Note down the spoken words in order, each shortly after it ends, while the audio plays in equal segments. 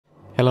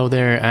Hello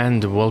there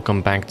and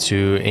welcome back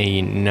to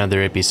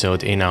another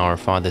episode in our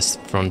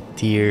Farthest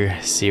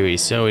Frontier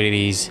series. So it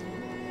is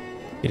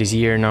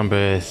year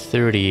number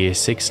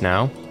 36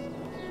 now,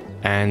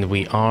 and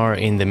we are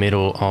in the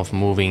middle of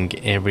moving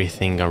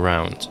everything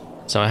around.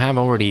 So I have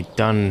already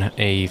done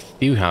a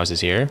few houses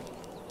here,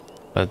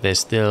 but there's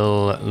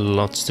still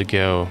lots to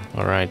go.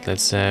 Alright,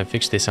 let's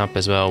fix this up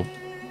as well.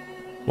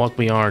 What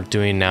we are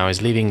doing now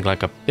is leaving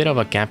like a bit of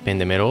a gap in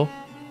the middle,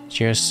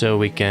 just so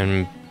we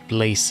can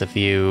place a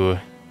few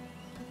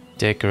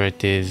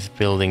decorative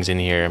buildings in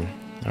here.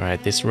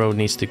 Alright, this road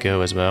needs to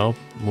go as well.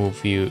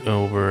 Move you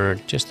over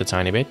just a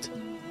tiny bit.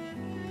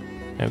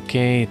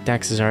 Okay,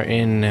 taxes are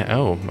in.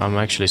 Oh, I'm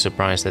actually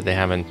surprised that they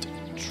haven't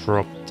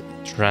dropped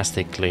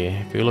drastically.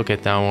 If you look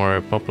at our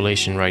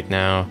population right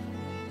now,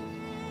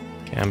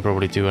 can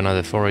probably do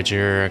another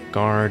forager.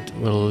 Guard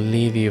will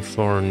leave you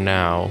for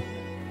now,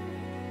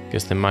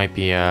 because there might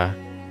be a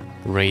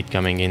raid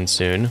coming in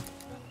soon.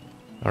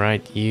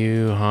 Alright,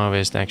 you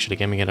harvest. Actually,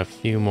 can we get a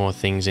few more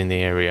things in the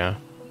area?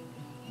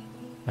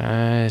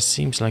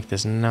 Seems like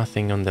there's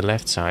nothing on the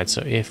left side,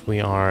 so if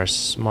we are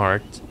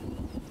smart,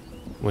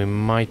 we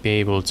might be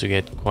able to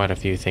get quite a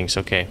few things.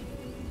 Okay,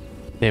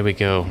 there we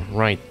go.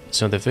 Right,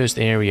 so the first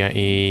area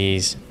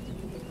is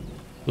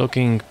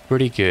looking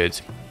pretty good.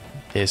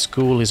 The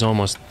school is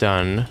almost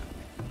done,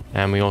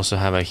 and we also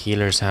have a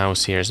healer's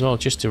house here as well,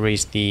 just to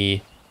raise the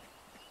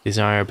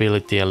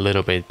desirability a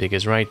little bit,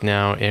 because right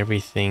now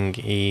everything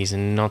is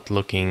not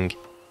looking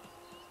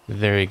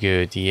very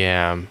good.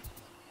 Yeah,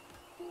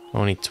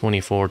 only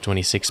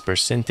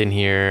 24-26% in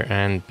here,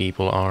 and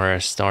people are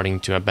starting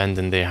to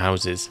abandon their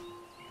houses.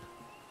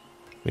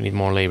 We need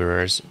more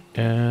laborers.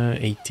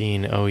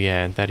 18. Oh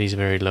yeah, that is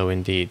very low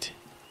indeed.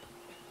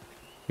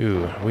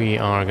 Ooh, we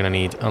are gonna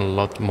need a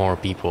lot more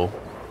people.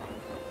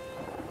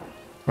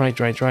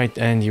 Right.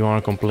 And you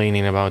are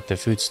complaining about the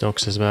food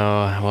stocks as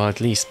well. Well, at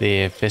least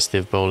the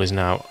festive bowl is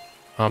now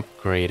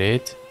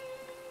upgraded,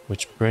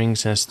 which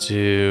brings us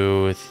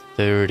to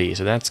 30.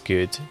 So that's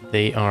good.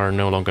 They are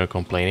no longer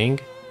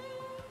complaining.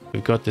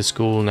 We've got the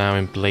school now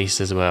in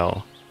place as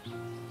well.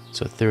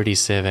 So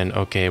 37.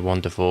 Okay,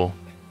 wonderful.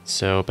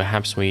 So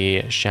perhaps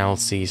we shall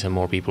see some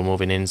more people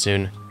moving in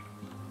soon.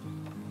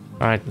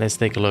 Alright, let's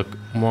take a look.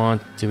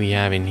 What do we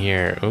have in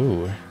here?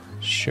 Ooh,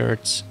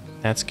 shirts.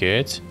 That's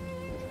good.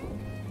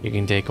 You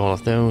can take all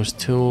of those.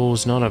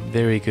 Tools, not a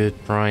very good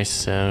price,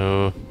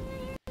 so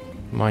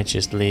might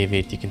just leave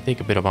it. You can take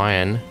a bit of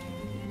iron.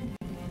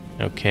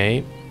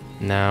 Okay,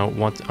 now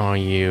what are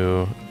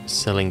you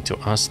selling to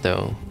us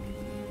though?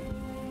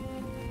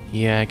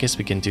 Yeah, I guess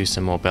we can do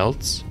some more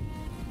belts.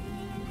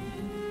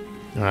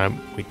 Alright,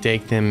 we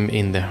take them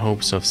in the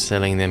hopes of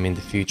selling them in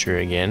the future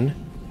again.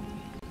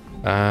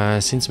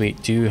 Since we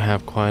do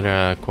have quite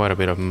a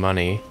bit of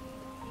money,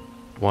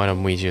 why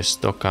don't we just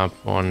stock up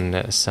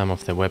on some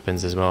of the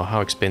weapons as well? How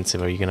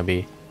expensive are you gonna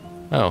be?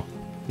 Oh,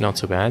 not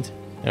too bad.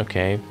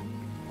 Okay.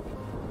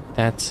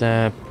 That's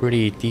a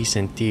pretty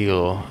decent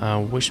deal. I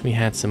wish we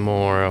had some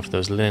more of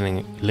those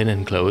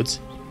linen clothes.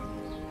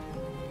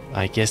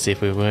 I guess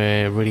if we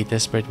were really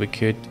desperate, we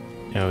could.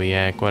 Oh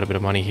yeah, quite a bit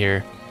of money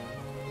here.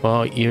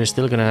 Well, you're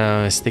still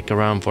gonna stick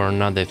around for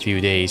another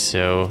few days,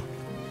 so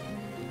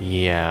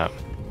yeah.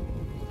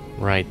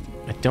 Right.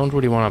 I don't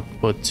really want to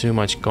put too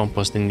much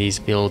compost in these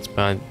fields,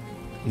 but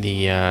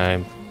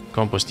the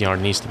compost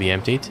yard needs to be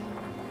emptied.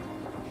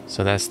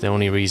 So that's the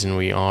only reason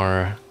we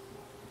are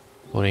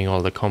putting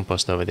all the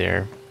compost over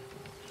there.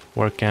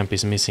 Work camp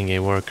is missing a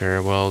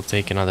worker. Well,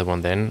 take another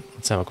one then.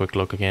 Let's have a quick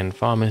look again.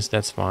 Farmers,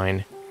 that's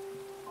fine.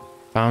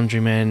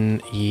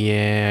 Foundrymen,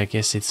 yeah, I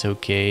guess it's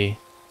okay.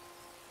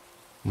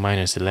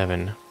 Minus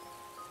 11.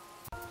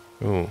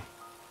 Ooh.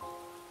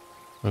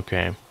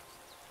 Okay.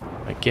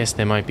 I guess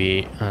they might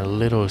be a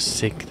little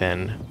sick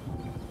then.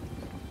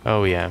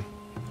 Oh yeah.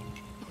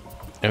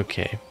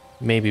 Okay.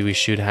 Maybe we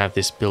should have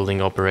this building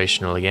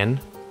operational again.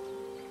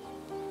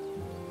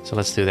 So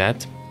let's do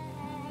that.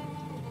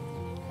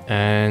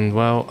 And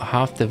well,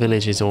 half the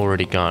village is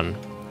already gone.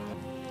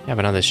 We have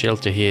another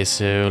shelter here,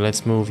 so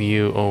let's move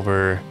you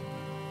over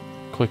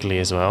quickly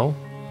as well.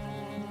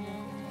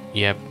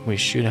 Yep, we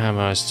should have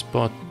a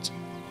spot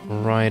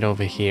right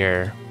over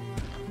here.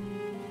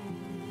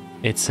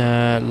 It's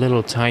a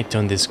little tight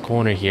on this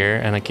corner here,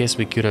 and I guess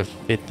we could have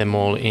fit them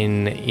all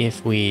in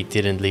if we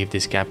didn't leave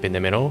this gap in the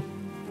middle.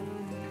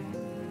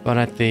 But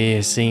at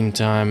the same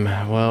time,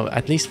 well,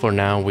 at least for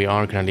now, we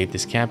are gonna leave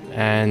this gap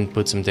and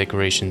put some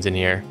decorations in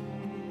here.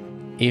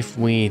 If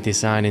we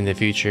decide in the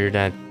future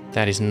that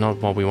that is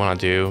not what we want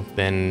to do,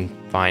 then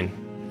fine.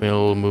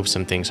 We'll move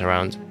some things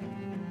around.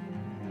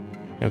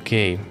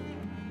 Okay.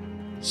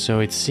 So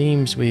it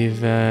seems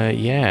we've,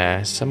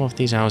 yeah, some of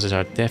these houses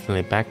are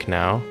definitely back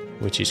now,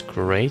 which is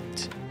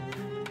great.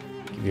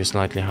 Give you a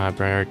slightly higher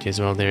priority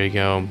as well. There you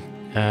go.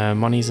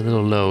 Money is a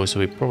little low, so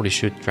we probably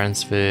should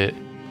transfer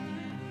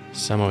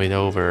some of it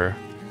over.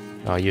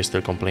 Oh, you're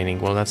still complaining.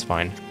 Well, that's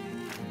fine.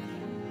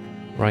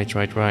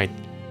 Right.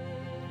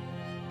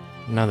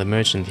 Another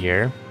merchant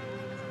here.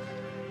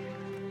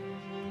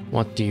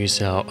 What do you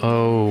sell?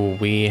 Oh,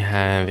 we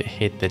have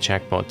hit the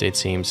jackpot, it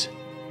seems.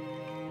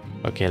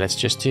 Okay, let's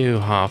just do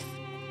half.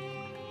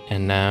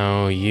 And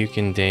now you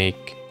can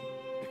take...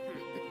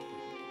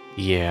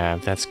 Yeah,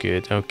 that's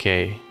good.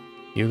 Okay.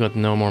 You got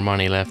no more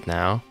money left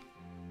now.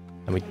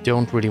 And we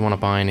don't really want to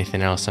buy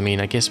anything else. I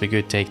mean, I guess we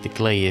could take the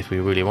clay if we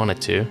really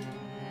wanted to.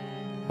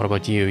 What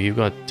about you? You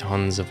got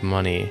tons of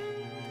money.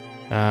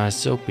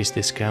 Soap is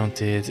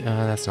discounted.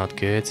 That's not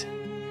good.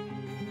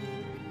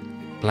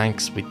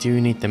 Blanks, we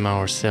do need them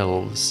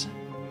ourselves.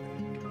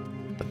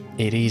 But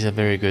it is a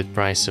very good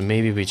price, so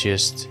maybe we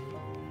just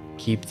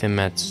keep them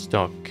at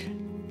stock.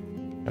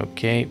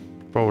 Okay,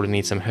 probably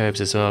need some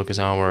herbs as well, because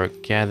our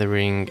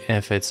gathering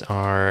efforts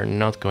are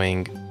not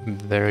going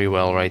very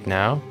well right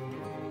now.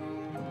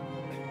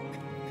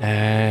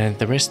 And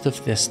the rest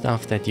of the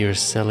stuff that you're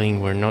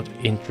selling, we're not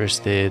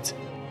interested.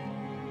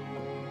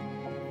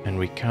 And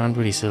we can't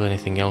really sell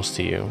anything else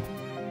to you.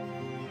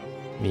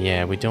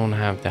 Yeah, we don't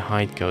have the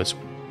hide coats,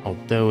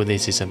 although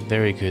this is a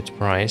very good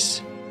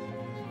price.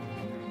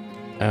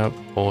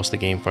 Pause the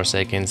game for a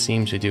second.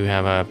 Seems we do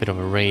have a bit of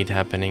a raid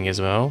happening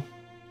as well.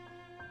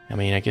 I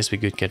mean, I guess we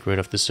could get rid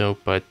of the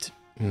soap, but...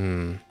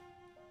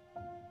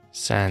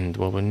 Sand.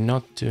 Well, we're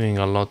not doing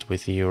a lot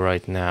with you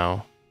right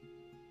now.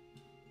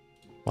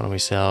 Why don't we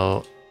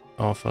sell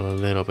off a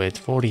little bit?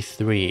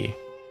 43.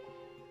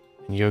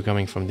 And you're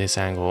coming from this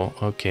angle.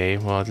 Okay,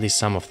 well, at least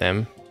some of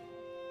them.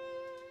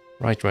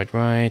 Right.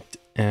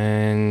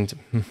 And...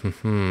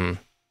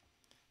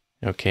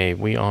 Okay,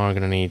 we are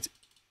gonna need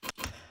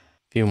a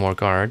few more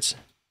guards.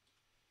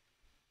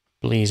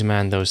 Please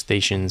man those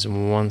stations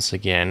once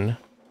again.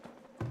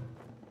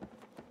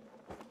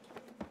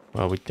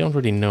 Well, we don't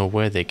really know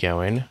where they're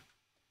going.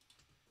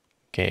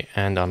 Okay,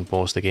 and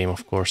unpause the game,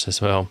 of course,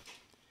 as well.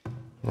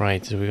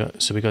 Right,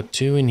 so we got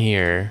 2 in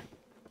here,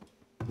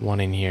 1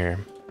 in here.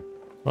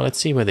 Well, let's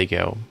see where they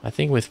go. I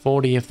think with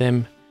 40 of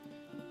them...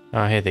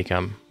 Ah, here they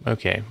come.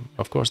 Okay,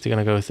 of course they're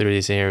gonna go through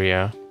this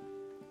area.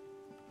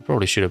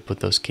 Probably should have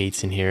put those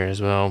gates in here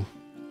as well.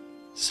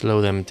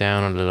 Slow them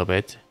down a little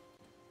bit.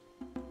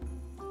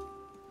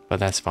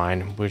 But that's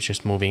fine. We're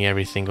just moving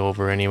everything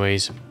over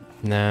anyways.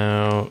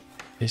 Now,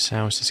 this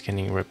house is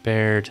getting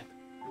repaired.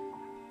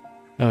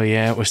 Oh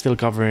yeah, we're still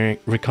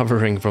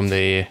recovering from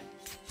the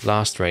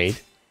last raid.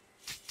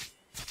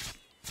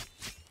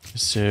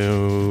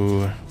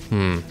 So,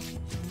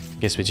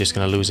 guess we're just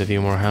gonna lose a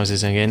few more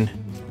houses again.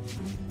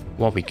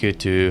 What we could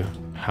do,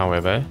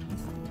 however,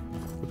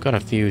 we've got a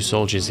few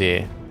soldiers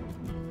here.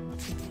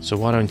 So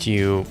why don't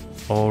you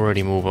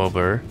already move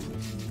over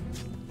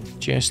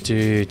just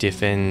to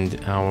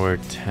defend our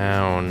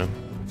town.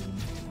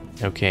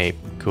 Okay,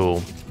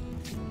 cool.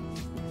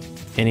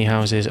 Any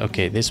houses?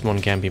 Okay, this one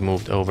can be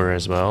moved over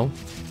as well.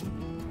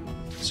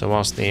 So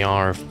whilst they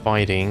are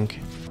fighting,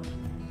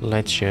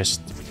 let's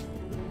just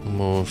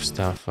move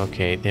stuff.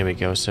 Okay, there we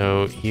go.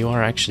 So you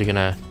are actually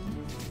gonna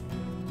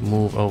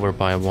move over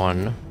by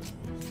 1.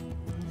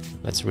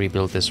 Let's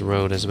rebuild this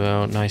road as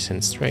well. Nice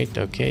and straight.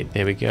 Okay,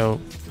 there we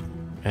go.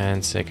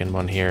 And second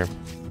one here.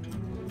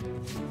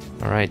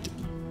 Alright.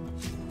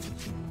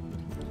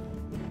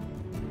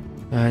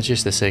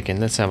 Just a second.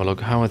 Let's have a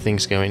look. How are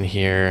things going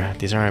here?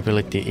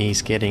 Desirability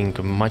is getting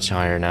much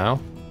higher now.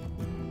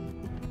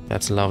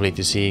 That's lovely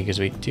to see, because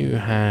we do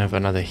have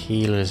another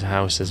healer's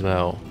house as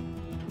well.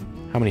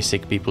 How many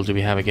sick people do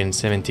we have again?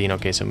 17.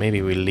 Okay, so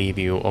maybe we'll leave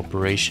you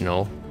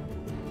operational.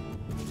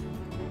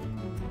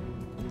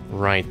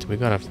 Right, we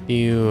got a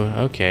few...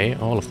 Okay,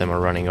 all of them are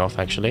running off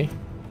actually.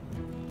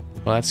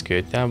 Well, that's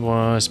good. That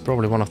was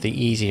probably one of the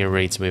easier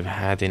raids we've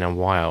had in a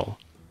while.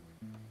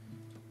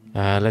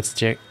 Let's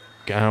check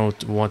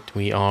out what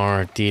we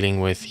are dealing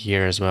with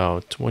here as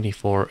well.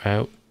 24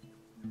 out.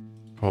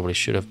 Probably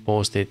should have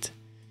paused it.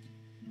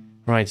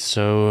 Right,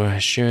 so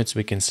shirts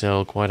we can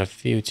sell quite a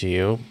few to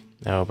you.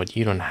 Oh, but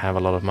you don't have a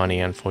lot of money,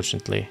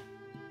 unfortunately.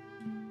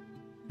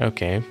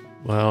 Okay,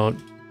 well,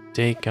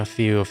 take a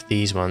few of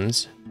these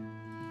ones.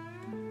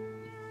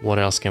 What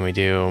else can we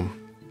do?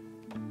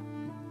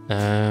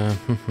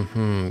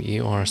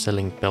 You are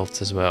selling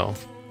belts as well.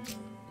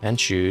 And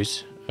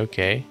shoes.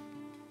 Okay.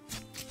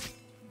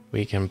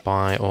 We can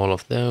buy all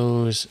of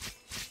those.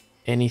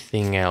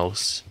 Anything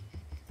else?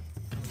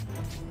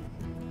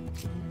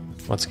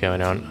 What's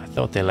going on? I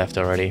thought they left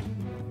already.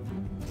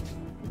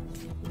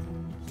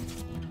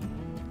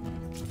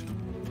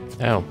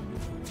 Oh.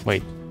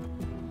 Wait.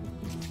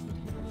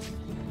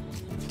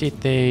 Did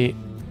they...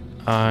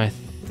 I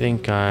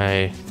think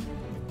I...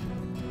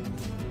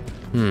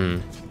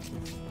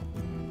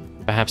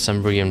 Perhaps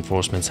some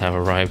reinforcements have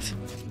arrived.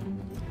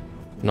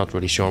 Not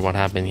really sure what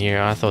happened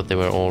here. I thought they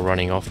were all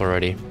running off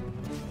already.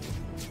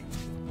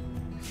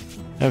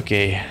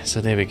 Okay,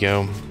 so there we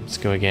go. Let's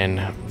go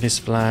again. This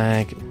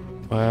flag.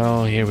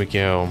 Well, here we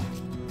go.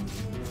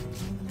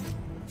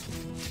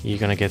 You're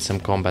gonna get some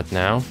combat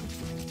now.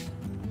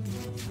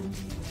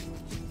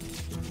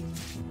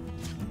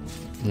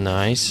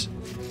 Nice.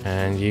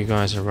 And you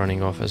guys are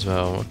running off as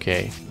well.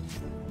 Okay.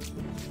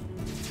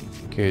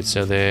 Good,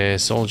 so the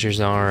soldiers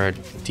are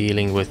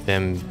dealing with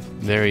them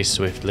very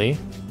swiftly.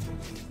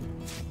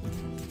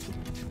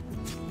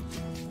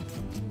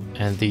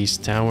 And these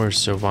towers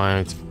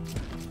survived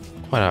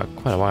quite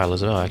a while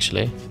as well,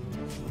 actually.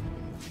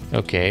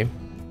 Okay.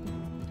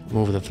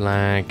 Move the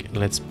flag.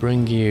 Let's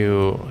bring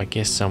you, I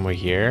guess, somewhere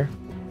here.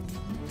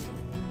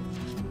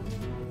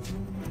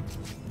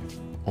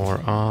 Or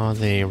are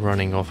they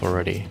running off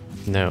already?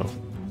 No.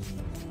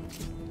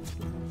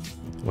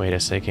 Wait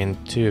a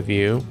second. Two of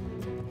you.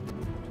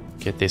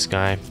 Get this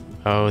guy.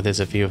 Oh,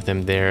 there's a few of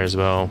them there as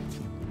well.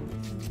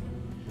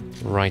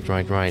 Right.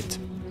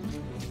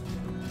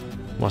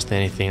 Was there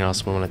anything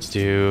else we wanted to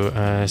do?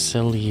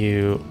 Sell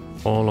you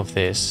all of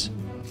this.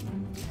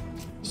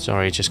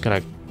 Sorry, just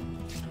gotta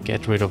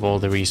get rid of all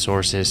the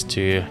resources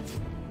to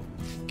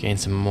gain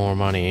some more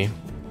money.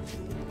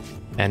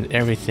 And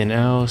everything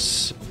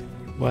else,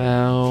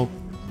 well,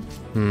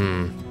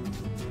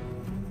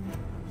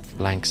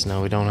 blanks,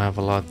 no, we don't have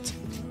a lot.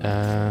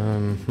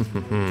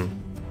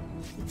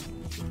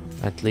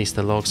 At least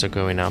the logs are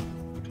going up.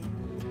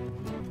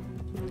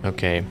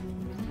 Okay.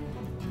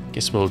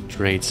 Guess we'll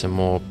trade some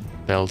more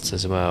belts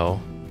as well.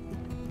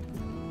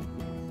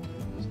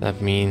 So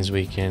that means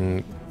we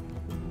can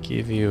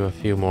give you a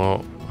few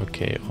more.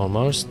 Okay,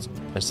 almost.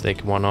 Let's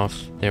take one off.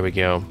 There we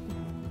go.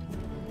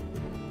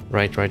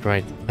 Right.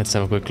 Let's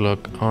have a quick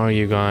look. Are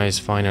you guys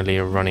finally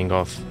running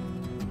off?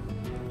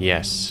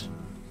 Yes.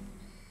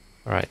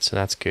 Alright, so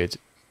that's good.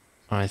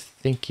 I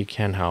think you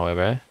can,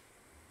 however,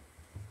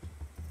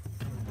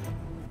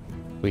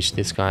 reach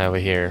this guy over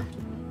here.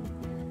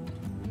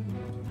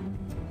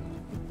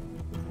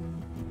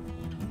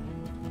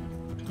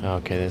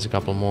 Okay, there's a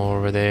couple more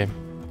over there.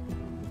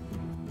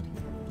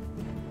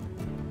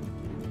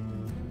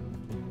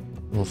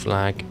 Move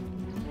flag.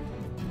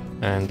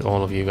 And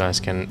all of you guys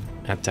can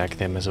attack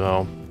them as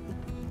well.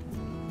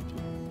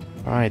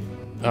 Alright.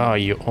 Oh,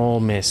 you all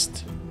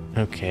missed.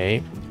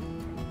 Okay.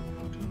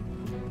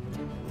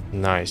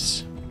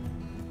 Nice.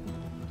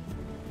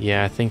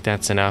 Yeah, I think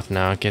that's enough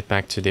now. Get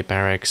back to the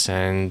barracks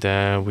and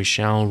we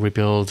shall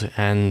rebuild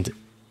and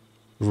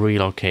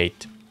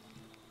relocate.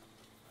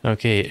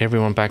 Okay,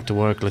 everyone back to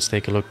work. Let's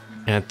take a look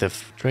at the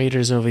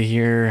traders over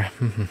here.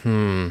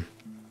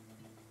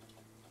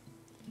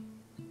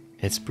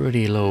 It's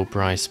pretty low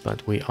price,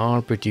 but we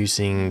are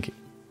producing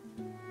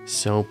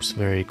soaps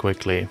very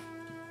quickly.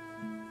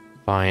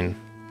 Fine.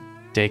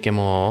 Take them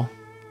all.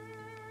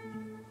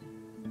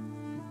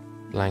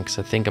 Blanks,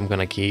 I think I'm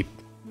gonna keep.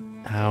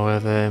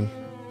 However,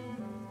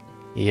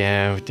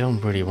 yeah, we don't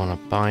really want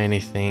to buy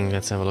anything.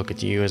 Let's have a look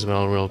at you as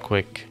well real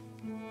quick.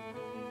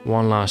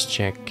 One last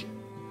check.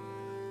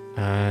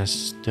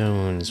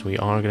 Stones. We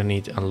are gonna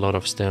need a lot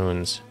of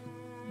stones.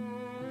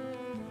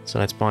 So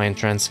let's buy and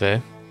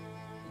transfer.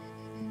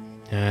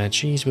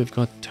 Geez, we've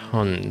got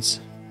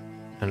tons.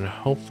 And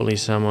hopefully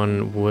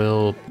someone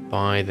will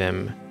buy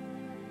them.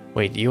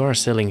 Wait, you are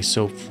selling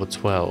soap for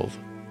 12.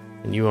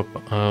 And you are...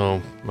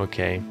 oh,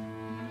 okay.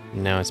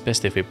 No, it's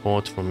best if we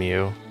bought from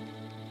you.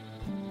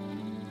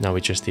 No,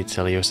 we just did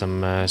sell you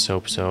some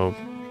soap, so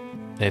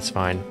it's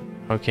fine.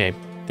 Okay,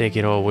 take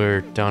it all.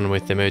 We're done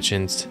with the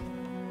merchants.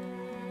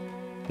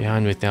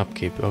 Behind with the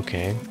upkeep,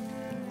 okay.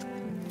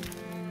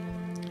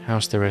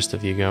 How's the rest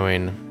of you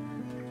going?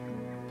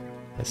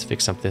 Let's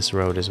fix up this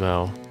road as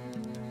well.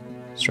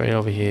 Straight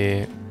over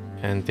here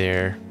and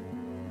there.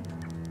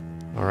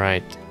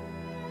 Alright.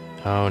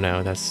 Oh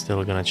no, that's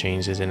still gonna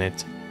change, isn't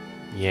it?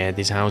 Yeah,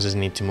 these houses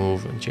need to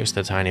move just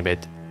a tiny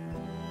bit.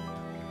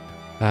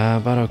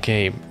 But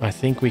okay, I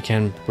think we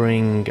can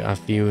bring a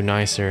few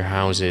nicer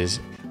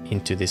houses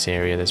into this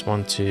area. There's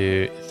 1,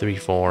 2, 3,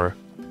 4,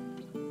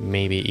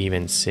 maybe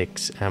even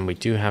 6. And we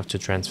do have to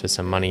transfer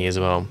some money as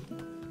well.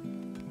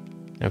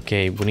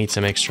 Okay, we need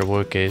some extra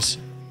workers.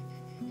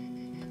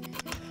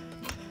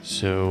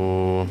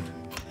 So,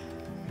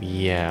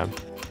 yeah.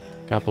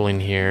 Couple in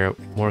here.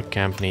 Work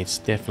camp needs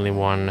definitely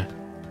one.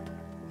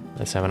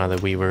 Let's have another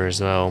weaver as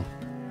well.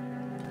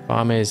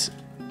 Farm is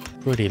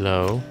pretty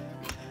low.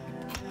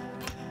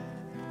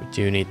 We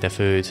do need the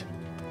food.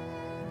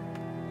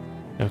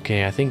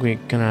 Okay, I think we're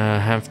gonna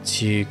have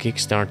to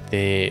kickstart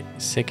the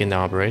second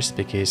arborist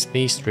because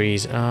these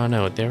trees... oh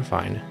no, they're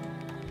fine.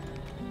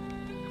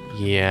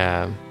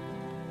 Yeah.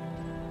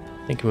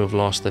 I think we've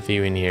lost a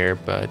few in here,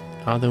 but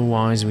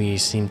otherwise we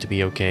seem to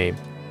be okay.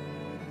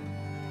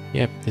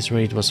 Yep, this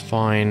raid was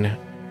fine.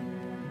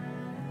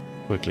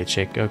 Quickly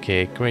check.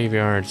 Okay,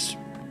 graveyard's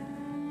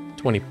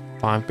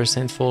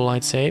 25% full,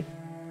 I'd say.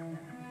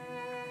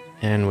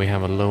 And we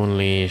have a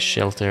lonely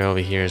shelter over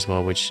here as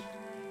well, which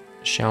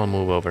shall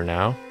move over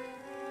now.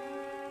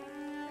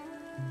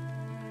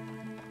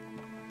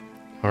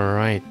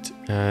 Alright,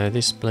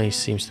 this place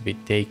seems to be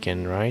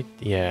taken, right?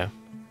 Yeah.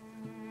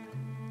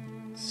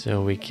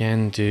 So we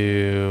can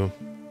do...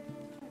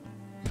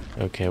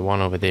 okay,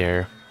 one over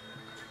there.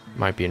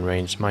 Might be in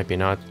range, might be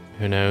not.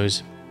 Who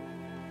knows?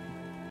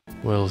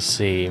 We'll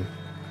see.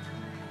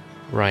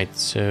 Right,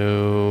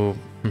 so...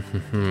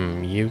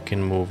 you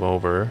can move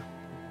over.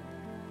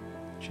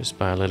 Just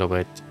by a little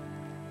bit.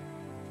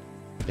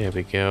 There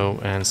we go.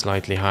 And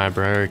slightly higher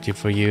priority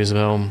for you as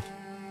well.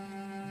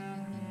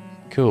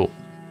 Cool.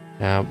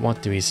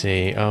 What do we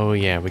say? Oh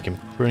yeah, we can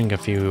bring a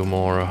few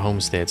more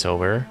homesteads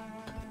over.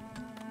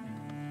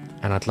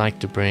 And I'd like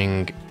to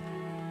bring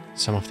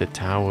some of the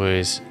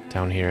towers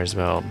down here as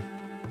well.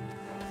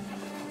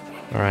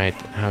 Alright,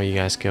 how are you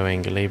guys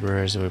going?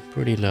 Laborers were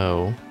pretty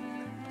low.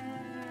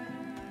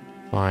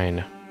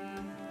 Fine.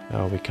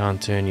 Oh, we can't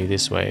turn you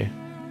this way.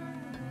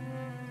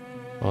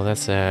 Well,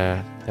 that's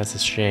a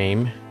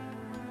shame.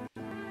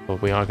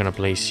 But we are gonna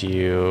place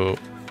you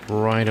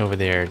right over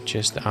there,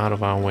 just out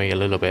of our way a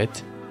little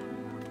bit.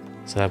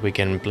 So that we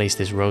can place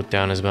this road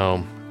down as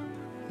well.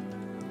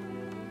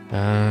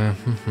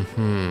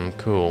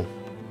 Cool.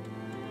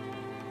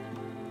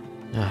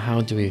 Now,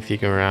 how do we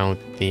figure out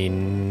the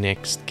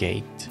next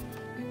gate?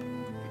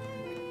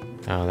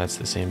 Oh, that's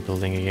the same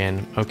building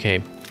again.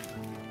 Okay.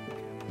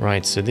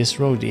 Right, so this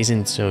road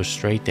isn't so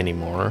straight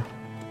anymore.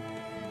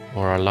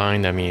 Or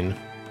aligned, I mean.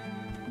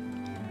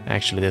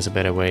 Actually, there's a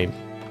better way.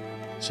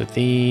 So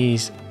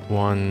these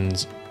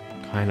ones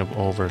kind of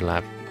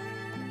overlap.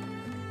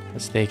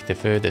 Let's take the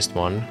furthest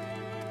one.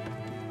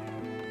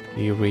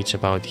 You reach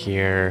about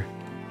here.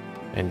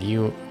 And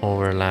you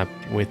overlap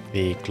with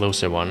the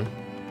closer one.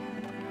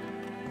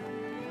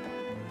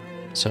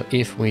 So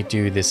if we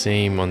do the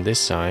same on this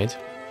side,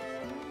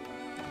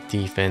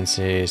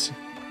 defenses.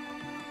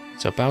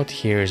 So about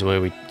here is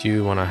where we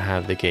do want to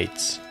have the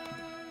gates,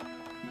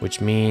 which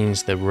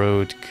means the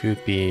road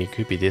could be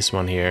this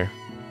one here,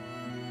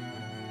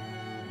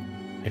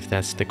 if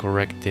that's the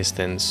correct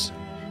distance.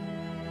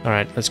 All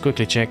right, let's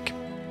quickly check.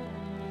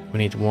 We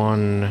need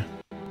one.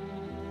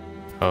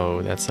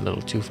 Oh, that's a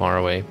little too far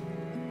away.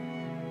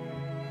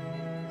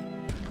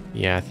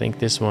 Yeah, I think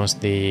this was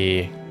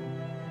the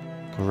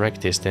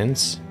correct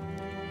distance.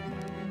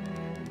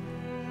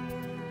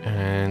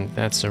 And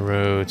that's a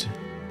road.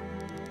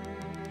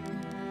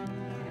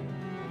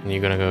 And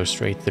you're gonna go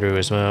straight through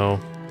as well.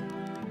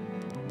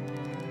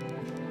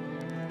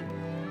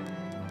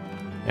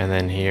 And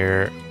then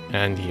here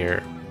and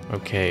here.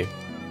 Okay.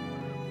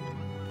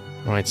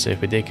 Right, so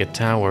if we take a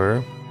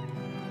tower,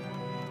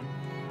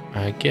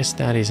 I guess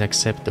that is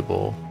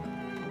acceptable.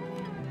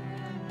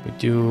 We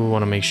do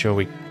want to make sure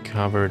we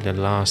cover the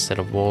last set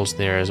of walls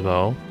there as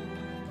well.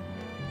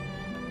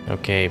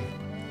 Okay,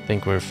 I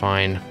think we're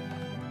fine.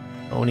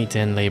 Only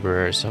 10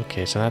 laborers.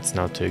 Okay, so that's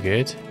not too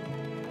good.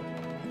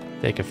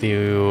 Take a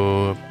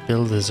few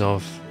builders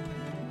off.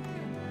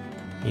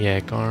 Yeah,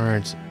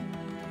 guards.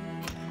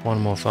 One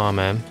more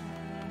farmer.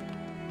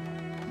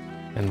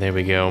 And there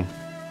we go.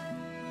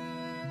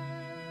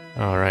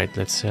 Alright,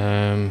 let's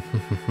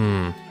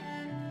I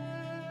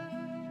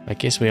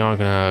guess we are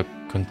gonna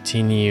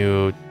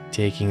continue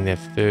taking the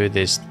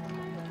furthest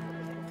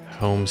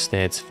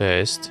homesteads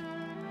first.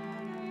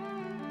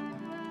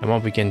 And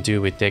what we can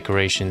do with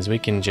decorations, we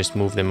can just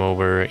move them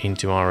over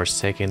into our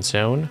second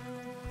zone.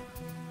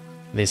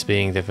 This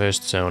being the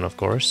first zone, of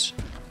course.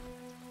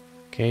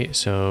 Okay,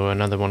 so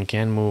another one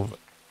can move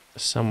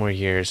somewhere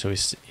here. So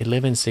it's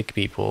 11 sick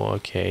people,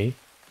 okay.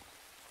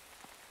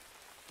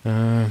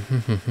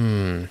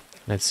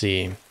 Let's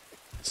see.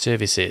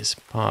 Services,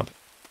 pub.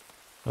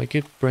 We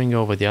could bring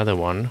over the other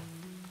one.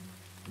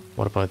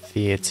 What about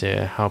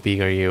theater? How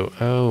big are you?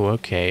 Oh,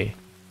 okay.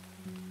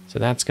 So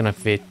that's gonna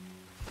fit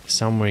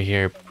somewhere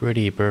here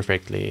pretty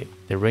perfectly.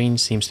 The range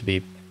seems to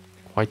be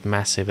quite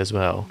massive as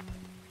well.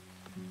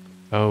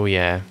 Oh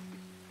yeah.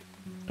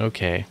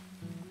 Okay.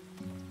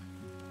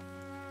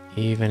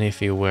 Even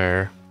if you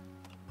were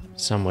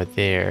somewhere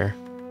there,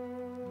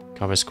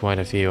 covers quite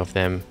a few of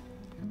them.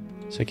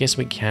 So I guess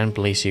we can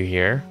place you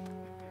here.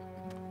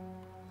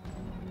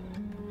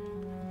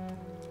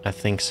 I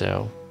think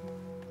so.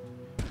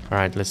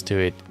 Alright, let's do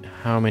it.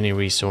 How many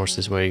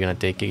resources were you gonna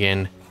take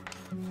again?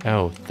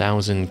 Oh,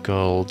 1,000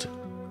 gold.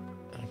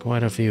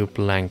 Quite a few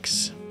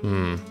blanks.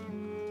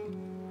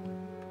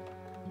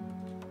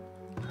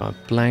 But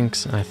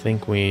blanks, I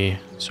think we...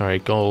 Sorry,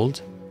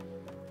 gold.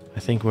 I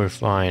think we're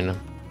fine.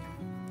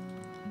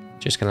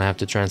 Just gonna have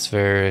to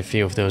transfer a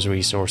few of those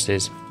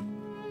resources.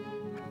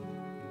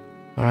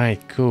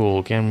 Alright,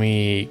 cool. Can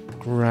we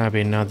grab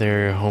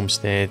another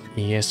homestead?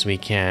 Yes, we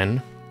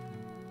can.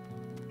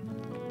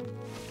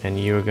 And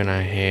you're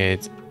gonna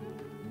head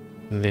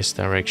this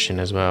direction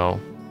as well.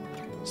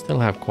 Still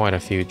have quite a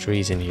few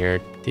trees in here.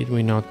 Did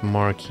we not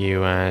mark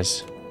you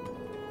as...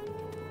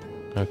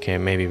 Okay,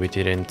 maybe we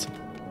didn't.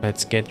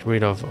 Let's get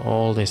rid of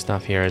all this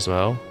stuff here as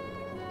well.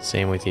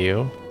 Same with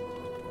you.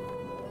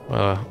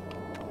 Well,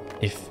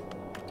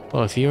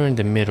 if you're in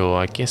the middle,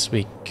 I guess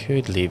we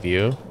could leave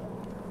you.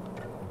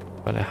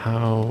 But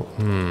how...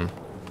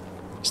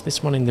 Is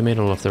this one in the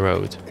middle of the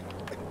road?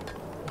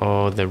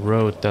 Oh, the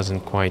road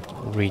doesn't quite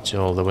reach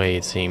all the way,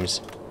 it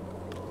seems.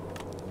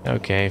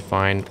 Okay,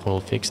 fine. We'll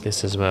fix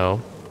this as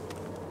well.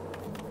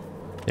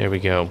 There we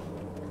go.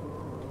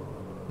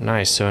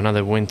 Nice, so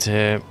another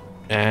winter.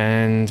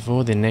 And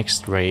for the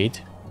next raid...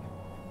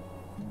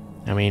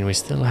 I mean, we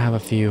still have a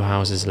few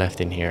houses left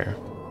in here.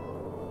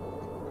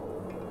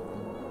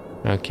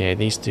 Okay,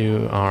 these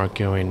two are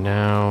going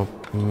now.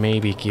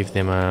 Maybe give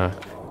them a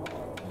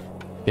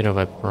bit of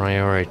a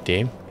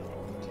priority.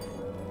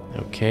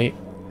 Okay.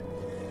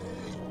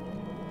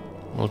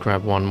 We'll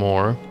grab one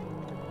more.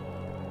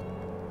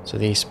 So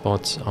these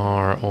spots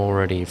are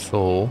already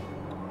full.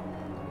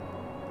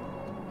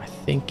 I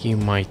think you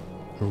might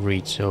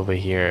reach over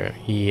here.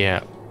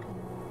 Yeah.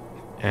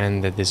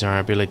 And the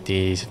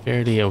desirability is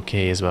fairly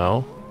okay as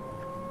well.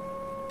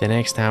 The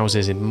next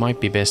houses, it might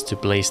be best to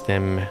place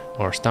them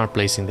or start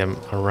placing them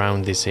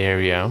around this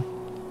area.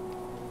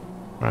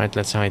 Right,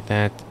 let's hide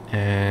that.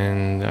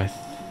 And I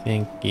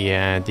think,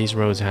 yeah, these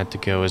roads had to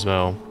go as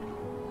well.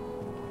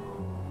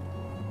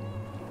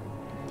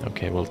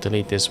 Okay, we'll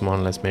delete this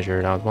one. Let's measure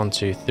it out. 1,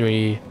 2,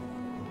 3.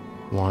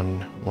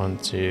 1, 1,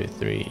 2,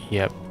 3.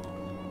 Yep.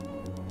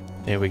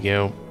 There we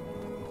go.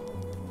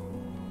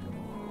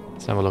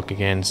 Let's have a look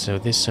again. So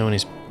this zone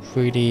is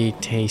pretty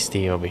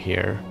tasty over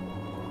here.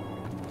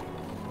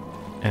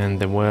 And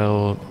the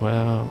well,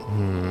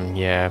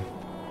 yeah.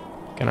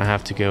 Gonna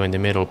have to go in the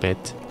middle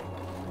bit.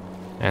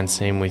 And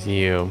same with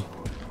you.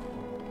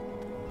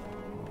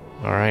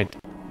 Alright,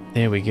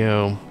 there we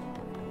go.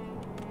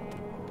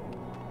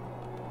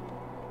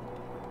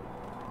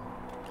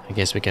 I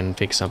guess we can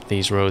fix up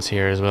these roads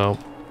here as well.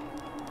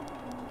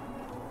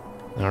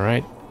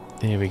 Alright,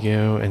 there we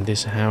go. And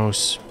this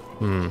house,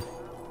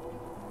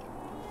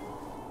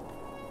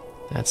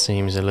 that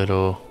seems a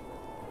little...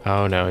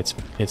 Oh no,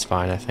 it's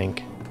fine, I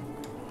think.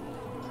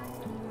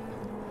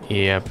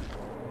 Yep,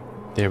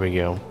 there we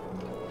go.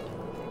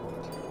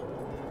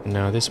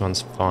 No, this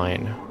one's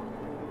fine.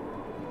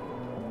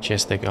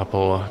 Just a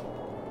couple...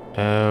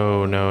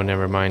 Oh no,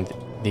 never mind.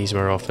 These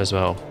were off as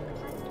well.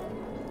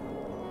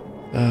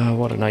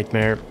 What a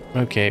nightmare.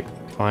 Okay,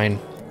 fine.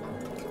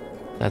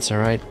 That's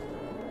alright.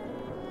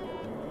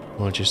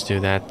 We'll just do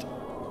that.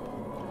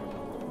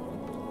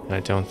 I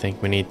don't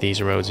think we need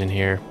these roads in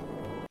here.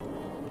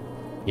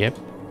 Yep,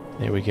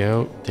 there we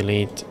go.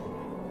 Delete.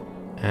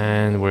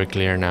 And we're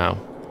clear now.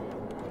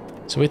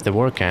 So with the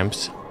work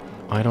camps,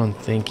 I don't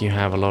think you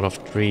have a lot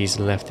of trees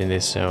left in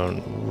this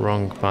zone.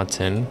 Wrong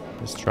button.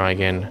 Let's try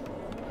again.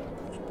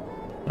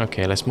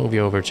 Okay, let's move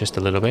you over just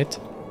a little bit.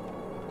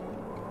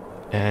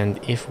 And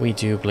if we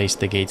do place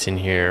the gates in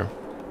here,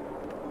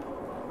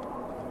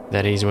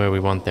 that is where we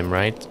want them,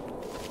 right?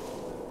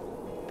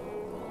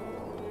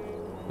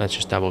 Let's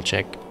just double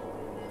check.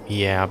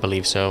 Yeah, I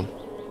believe so.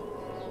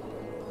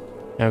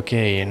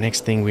 Okay,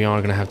 next thing we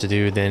are gonna have to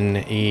do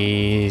then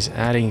is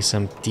adding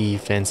some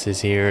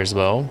defenses here as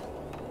well.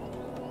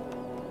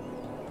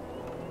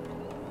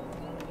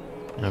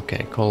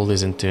 Okay, cold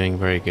isn't doing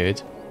very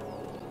good.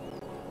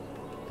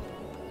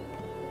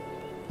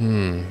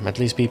 At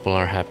least people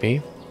are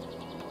happy.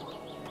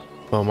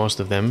 Well, most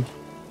of them.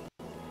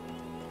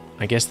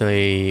 I guess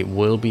they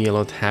will be a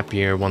lot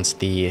happier once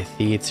the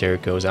theater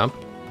goes up.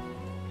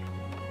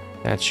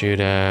 That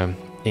should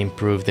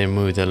improve their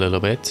mood a little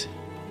bit.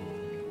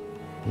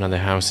 Another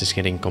house is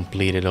getting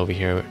completed over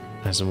here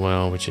as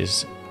well, which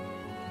is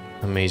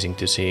amazing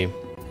to see.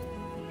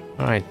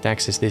 Alright,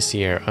 taxes this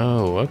year.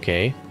 Oh,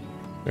 okay.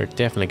 They're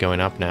definitely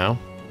going up now.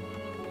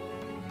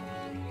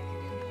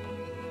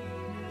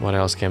 What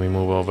else can we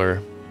move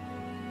over?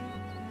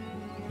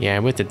 Yeah,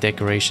 with the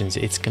decorations,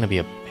 it's gonna be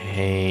a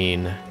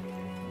pain.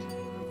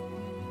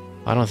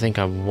 I don't think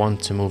I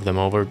want to move them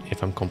over,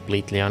 if I'm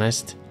completely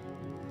honest.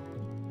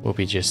 Will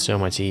be just so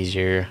much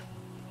easier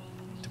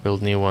to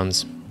build new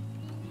ones.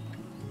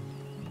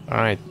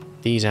 Alright,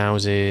 these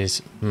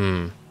houses,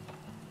 Let's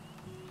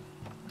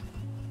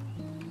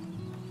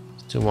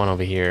do one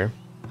over here.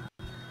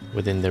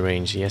 Within the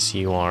range, yes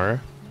you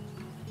are.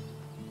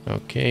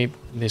 Okay,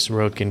 this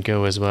road can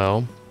go as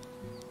well.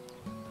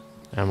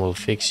 And we'll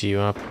fix you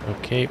up.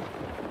 Okay,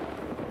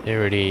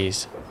 there it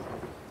is.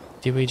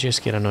 Did we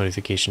just get a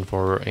notification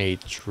for a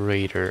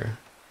trader?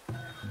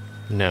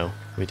 No,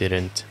 we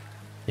didn't.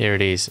 There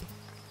it is.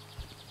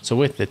 So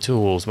with the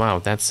tools, wow,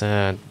 that's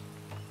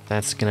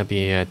gonna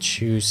be a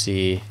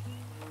juicy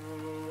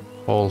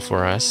haul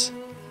for us.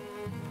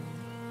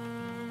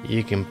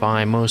 You can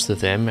buy most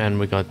of them, and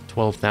we got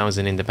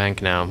 12,000 in the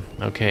bank now.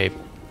 Okay.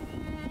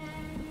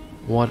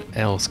 What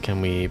else can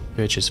we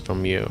purchase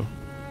from you?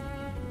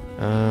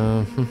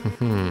 Oh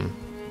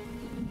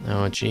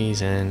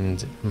geez,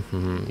 and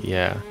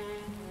yeah,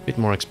 a bit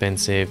more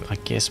expensive. I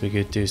guess we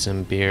could do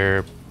some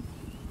beer,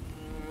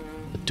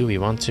 but do we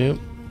want to?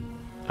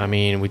 I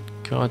mean, we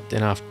got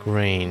enough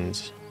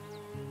grains.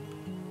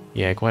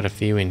 Yeah, quite a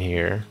few in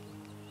here.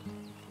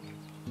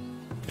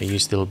 Are you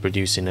still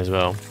producing as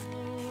well?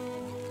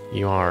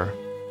 You are.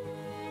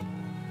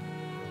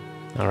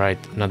 Alright,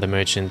 another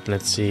merchant.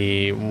 Let's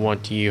see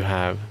what you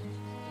have.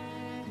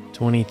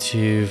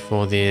 22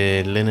 for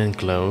the linen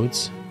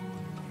clothes.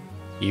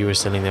 You were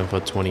selling them for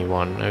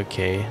 21.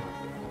 Okay.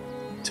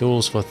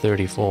 Tools for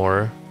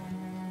 34.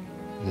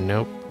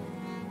 Nope.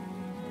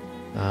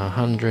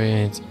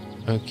 100.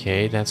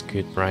 Okay, that's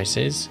good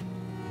prices.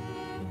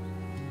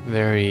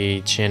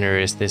 Very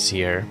generous this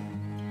year.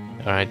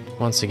 Alright,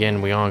 once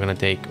again we are gonna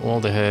take all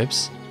the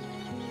herbs.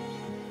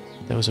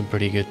 Those are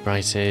pretty good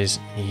prices.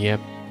 Yep.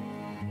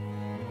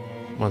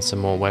 Want some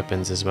more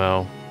weapons as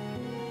well.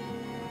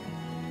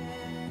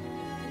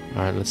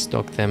 Alright, let's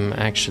stock them.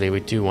 Actually, we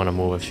do want to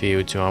move a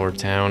few to our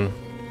town.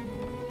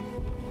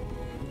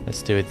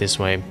 Let's do it this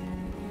way.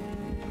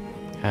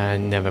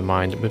 And never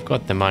mind, we've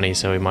got the money,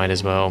 so we might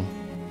as well.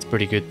 It's a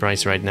pretty good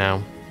price right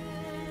now.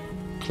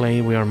 Clay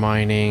we are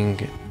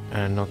mining,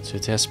 not too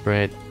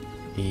desperate.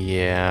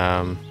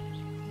 Yeah.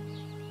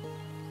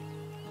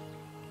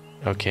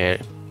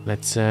 Okay,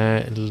 let's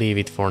leave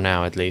it for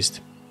now at least.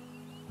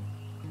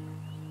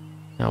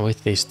 Now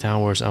with these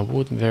towers, I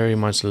would very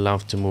much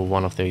love to move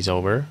one of these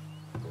over.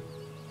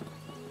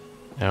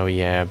 Oh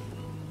yeah.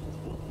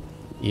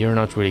 You're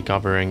not really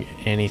covering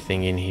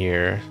anything in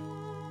here.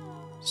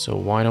 So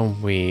why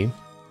don't we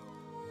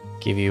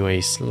give you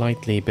a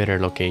slightly better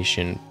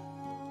location.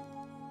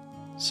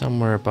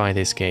 Somewhere by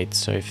this gate.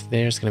 So if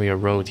there's gonna be a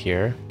road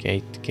here,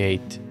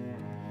 gate.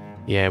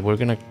 Yeah, we're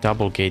gonna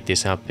double gate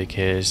this up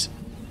because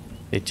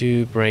they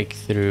do break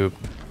through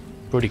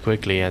pretty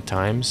quickly at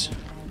times.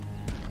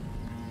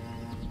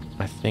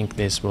 I think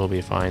this will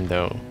be fine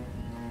though.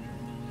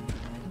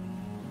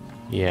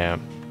 Yeah.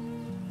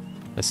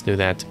 Let's do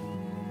that.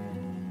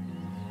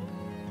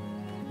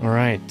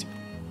 Alright.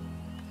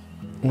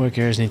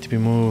 Workers need to be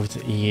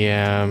moved.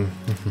 Yeah.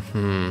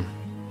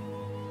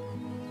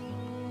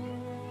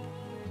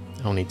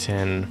 Only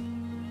 10.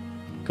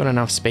 Got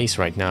enough space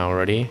right now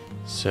already.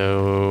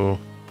 So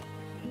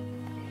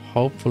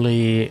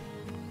hopefully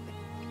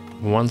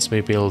once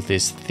we build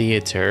this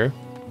theater,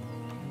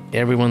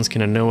 everyone's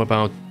gonna know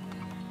about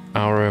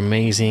our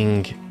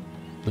amazing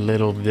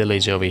little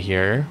village over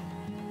here.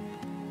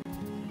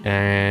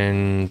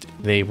 And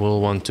they will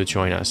want to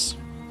join us.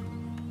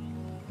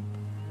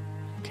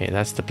 Okay,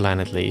 that's the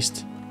plan at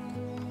least.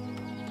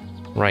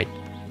 Right.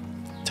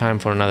 Time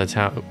for another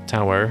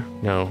tower.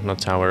 No, not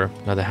tower.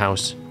 Another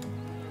house.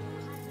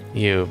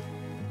 You.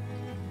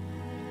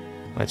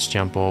 Let's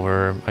jump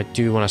over. I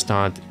do want to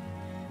start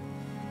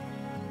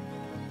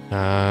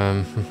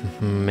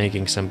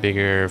making some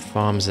bigger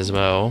farms as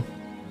well.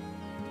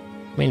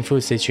 Main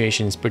food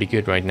situation is pretty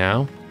good right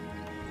now.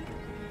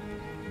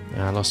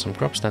 I lost some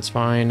crops, that's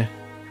fine.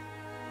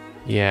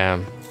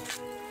 Yeah.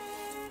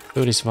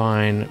 Food is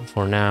fine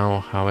for now,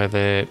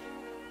 however,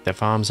 the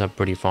farms are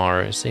pretty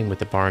far. Same with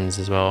the barns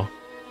as well.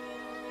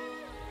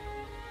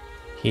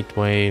 Heat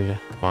wave,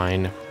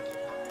 fine.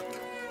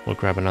 We'll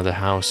grab another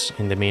house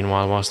in the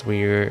meanwhile whilst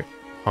we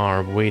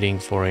are waiting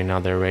for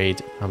another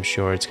raid. I'm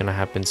sure it's gonna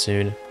happen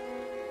soon.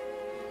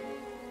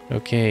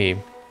 Okay.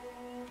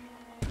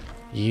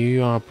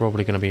 You are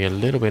probably gonna be a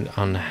little bit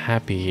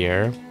unhappy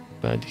here,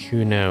 but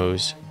who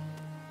knows.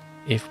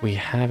 If we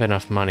have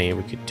enough money,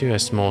 we could do a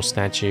small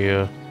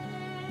statue.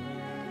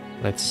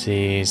 Let's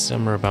see,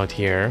 somewhere about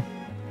here.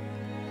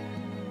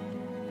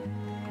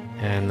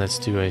 And let's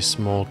do a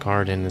small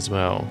garden as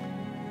well.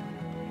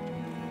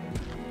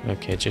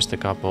 Okay, just a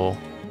couple.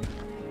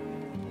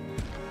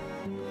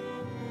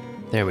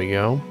 There we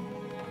go.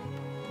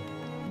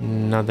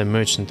 Another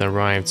merchant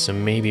arrived, so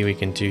maybe we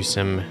can do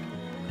some...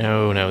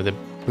 Oh no, the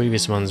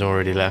previous one's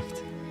already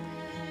left.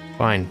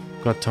 Fine,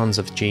 got tons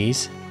of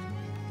cheese.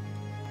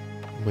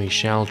 We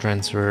shall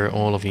transfer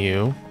all of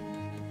you.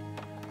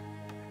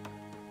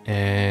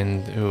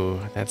 And, ooh,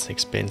 that's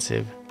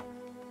expensive.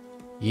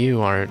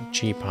 You are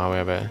cheap,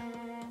 however.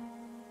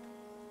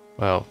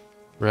 Well,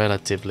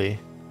 relatively.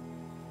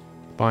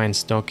 Buying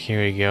stock,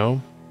 here you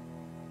go.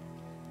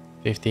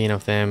 15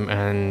 of them,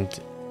 and...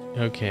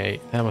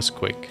 Okay, that was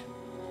quick.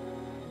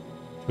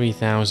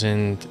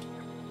 3,000.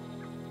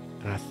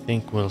 I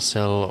think we'll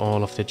sell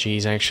all of the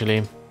cheese,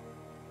 actually.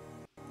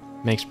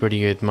 Makes pretty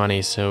good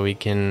money, so we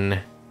can...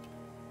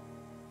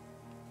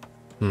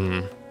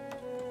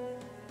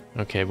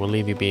 Okay, we'll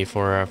leave you be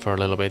for a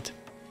little bit.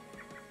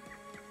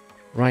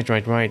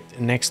 Right.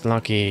 Next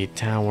lucky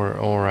tower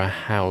or a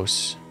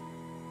house.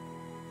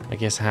 I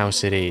guess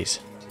house it is.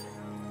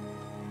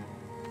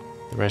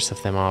 The rest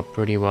of them are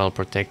pretty well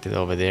protected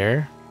over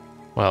there.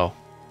 Well,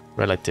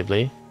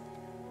 relatively.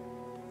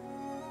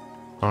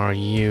 Are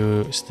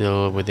you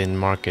still within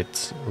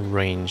market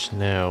range?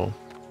 No.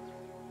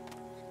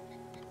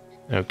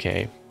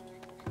 Okay.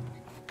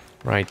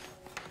 Right.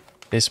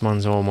 This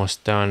one's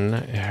almost done.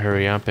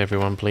 Hurry up,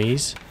 everyone,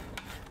 please.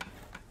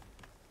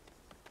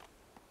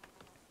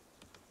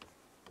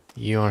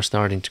 You are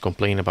starting to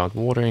complain about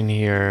water in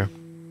here.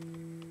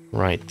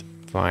 Right,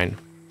 fine.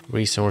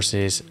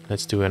 Resources.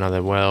 Let's do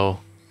another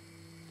well.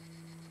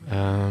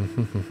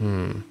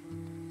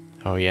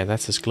 Oh yeah,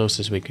 that's as close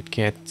as we could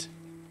get.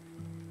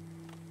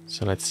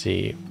 So let's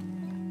see.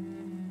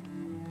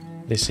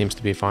 This seems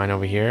to be fine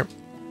over here.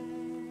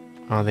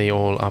 Are they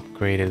all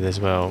upgraded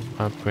as well?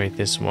 Upgrade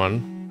this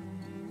one.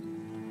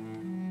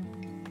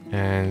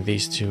 And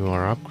these two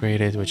are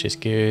upgraded, which is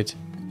good.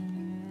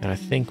 And I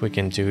think we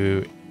can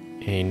do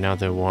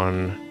another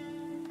one.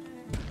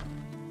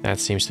 That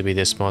seems to be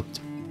the spot.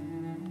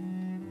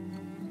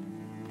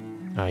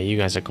 You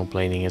guys are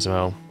complaining as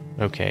well.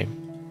 Okay.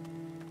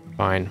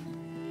 Fine.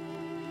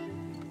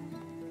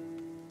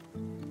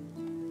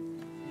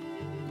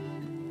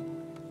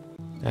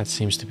 That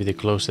seems to be the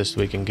closest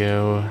we can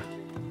go.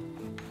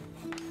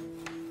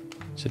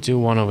 So do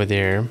one over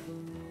there.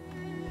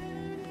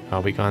 Oh,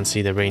 we can't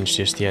see the range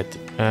just yet.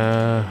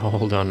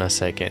 Hold on a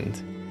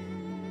second.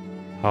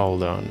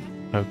 Hold on.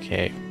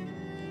 Okay.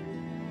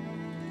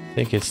 I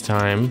think it's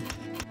time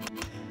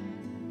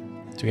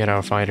to get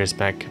our fighters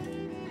back.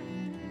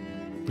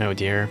 Oh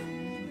dear.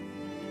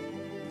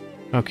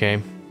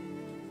 Okay.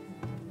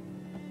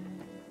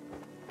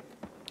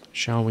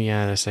 Shall we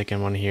add a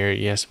second one here?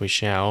 Yes, we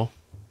shall.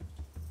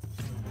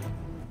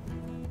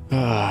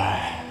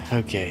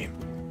 Okay.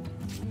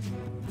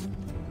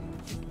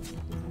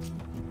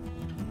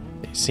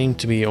 They seem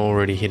to be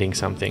already hitting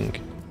something.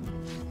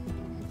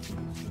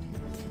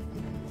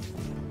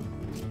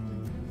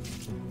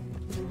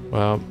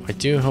 Well, I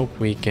do hope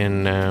we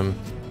can,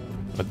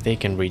 but they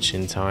can reach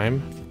in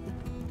time.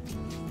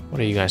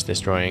 What are you guys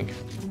destroying?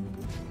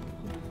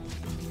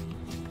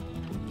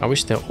 I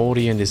wish the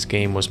audio in this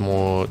game was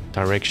more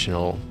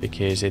directional,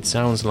 because it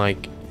sounds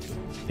like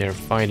they're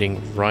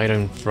fighting right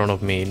in front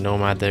of me, no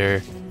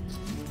matter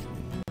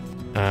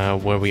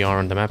where we are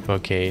on the map.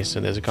 Okay, so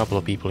there's a couple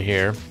of people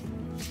here.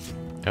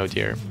 Oh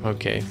dear,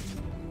 okay.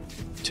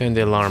 Turn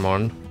the alarm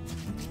on.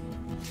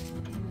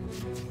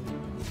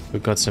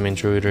 We've got some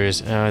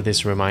intruders.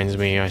 This reminds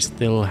me, I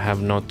still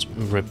have not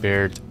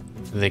repaired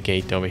the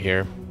gate over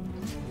here.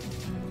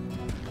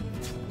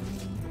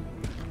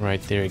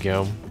 Right, there we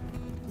go.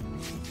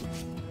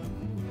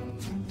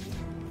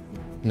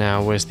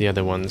 Now, where's the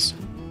other ones?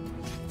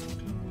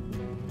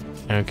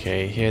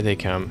 Okay, here they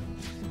come.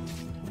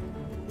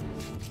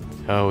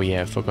 Oh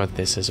yeah, forgot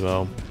this as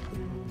well.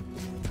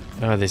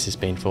 Oh, this is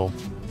painful.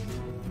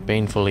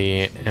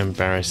 Painfully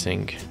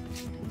embarrassing.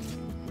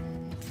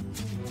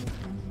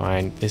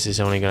 Fine, this is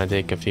only gonna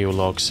take a few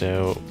logs,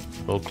 so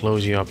we'll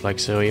close you up like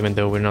so, even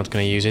though we're not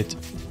gonna use it.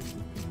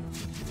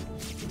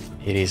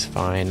 It is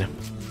fine.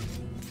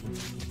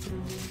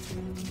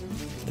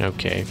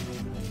 Okay.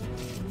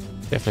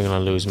 Definitely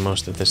gonna lose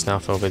most of the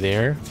stuff over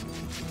there.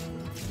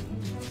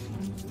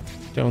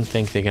 Don't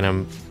think they're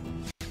gonna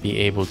be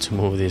able to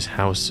move this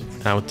house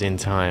out in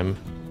time.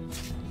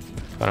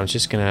 But I'm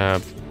just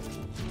gonna...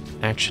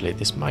 Actually,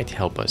 this might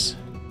help us.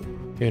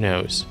 Who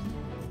knows?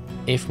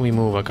 If we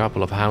move a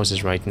couple of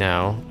houses right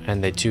now,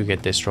 and they too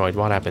get destroyed,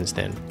 what happens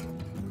then?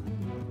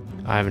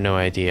 I have no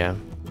idea.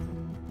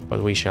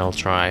 But we shall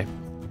try.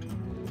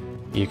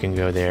 You can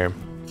go there.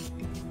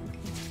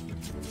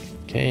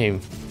 Okay.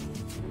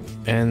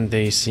 And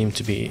they seem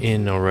to be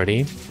in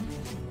already.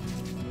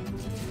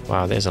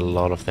 Wow, there's a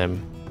lot of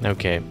them.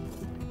 Okay.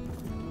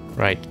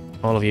 Right,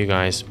 all of you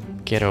guys,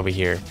 get over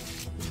here.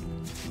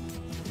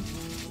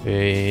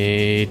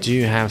 We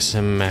do have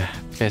some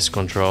pest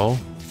control.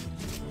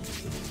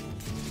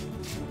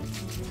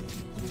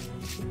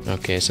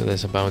 Okay, so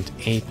there's about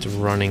 8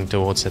 running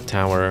towards the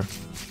tower.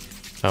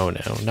 Oh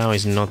no, now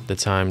is not the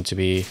time to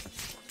be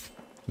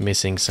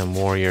missing some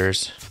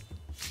warriors.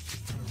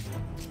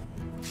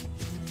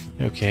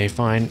 Okay,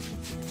 fine.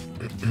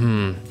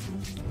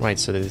 Right,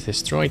 so they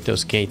destroyed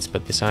those gates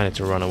but decided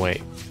to run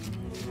away.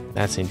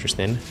 That's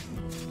interesting.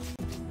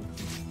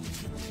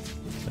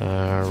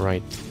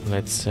 Right,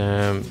 let's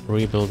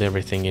rebuild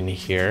everything in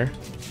here.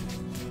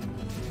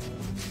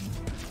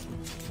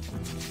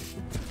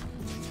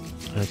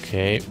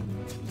 Okay.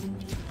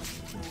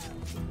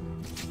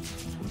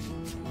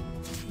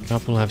 A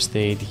couple have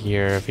stayed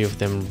here, a few of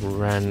them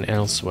ran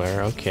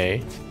elsewhere,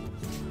 okay.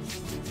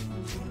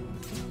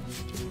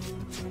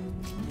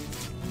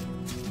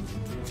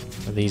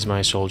 Are these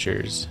my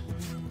soldiers?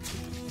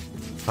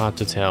 Hard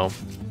to tell.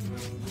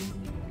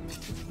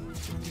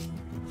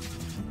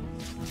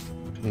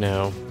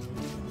 No.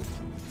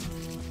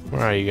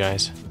 Where are you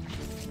guys?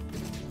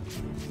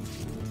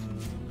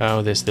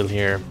 Oh, they're still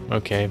here.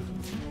 Okay.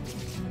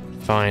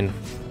 Fine.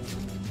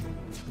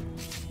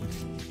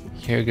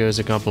 Here goes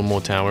a couple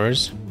more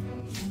towers.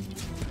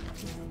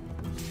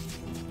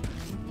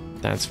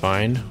 That's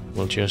fine.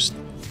 We'll just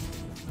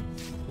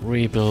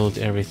rebuild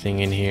everything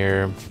in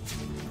here.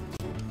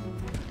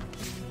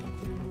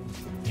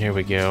 Here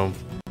we go.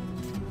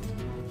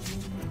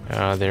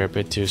 They're a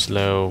bit too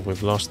slow.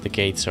 We've lost the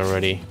gates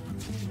already.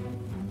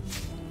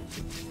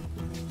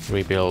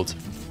 Rebuild.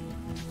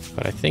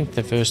 But I think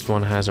the first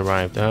one has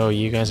arrived. Oh,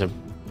 you guys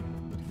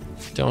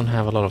don't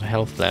have a lot of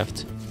health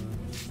left.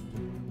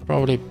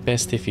 Probably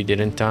best if you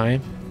didn't die.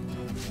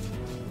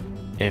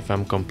 If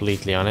I'm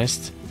completely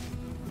honest.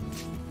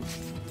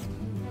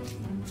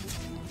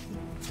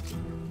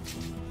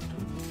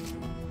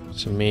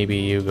 So maybe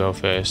you go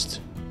first.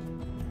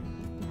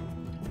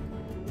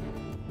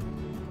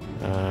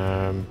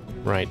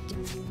 Right.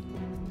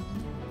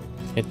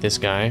 Hit this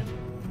guy.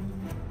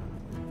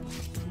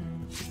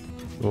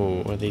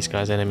 Oh, are these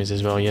guys enemies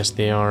as well? Yes,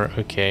 they are.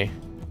 Okay.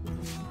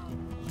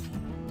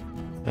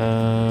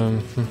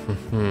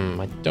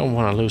 I don't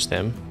want to lose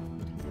them.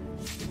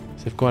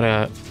 They've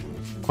got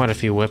quite a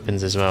few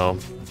weapons as well.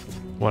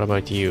 What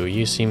about you?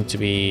 You seem to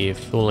be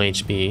full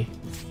HP.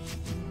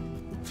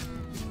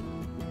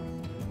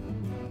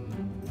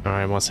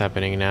 Alright, what's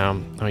happening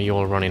now? Are you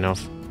all running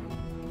off?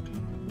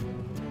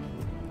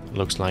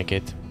 Looks like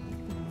it.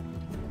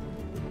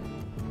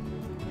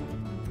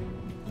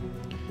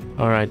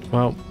 Alright,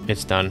 well,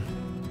 it's done.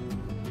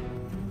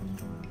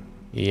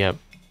 Yep.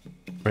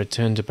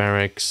 Return to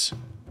barracks.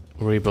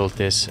 rebuild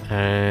this,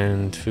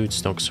 and food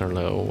stocks are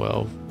low.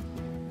 Well,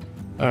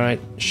 alright,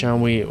 shall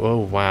we? Oh,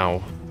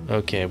 wow.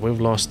 Okay, we've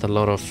lost a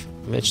lot of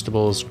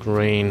vegetables,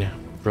 grain,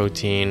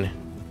 protein.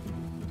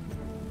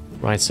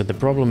 Right, so the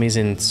problem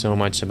isn't so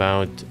much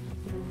about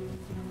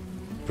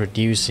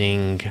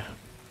producing,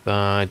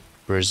 but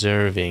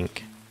preserving.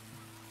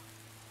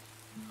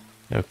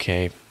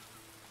 Okay.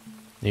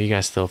 Are you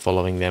guys still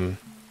following them?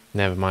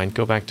 Never mind,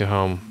 go back to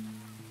home.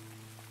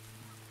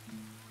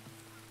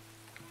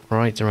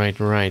 Right.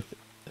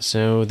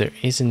 So there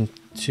isn't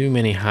too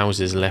many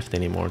houses left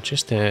anymore,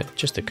 just a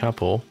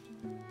couple,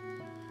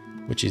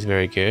 which is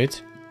very good.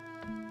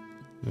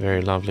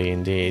 Very lovely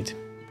indeed.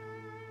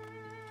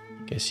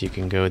 Guess you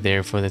can go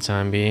there for the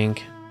time being.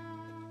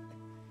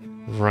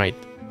 Right,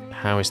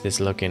 how is this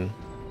looking?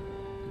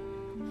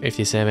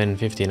 57,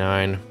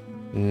 59,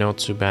 not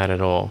too bad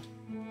at all.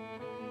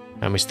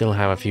 And we still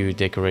have a few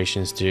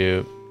decorations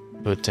to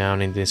put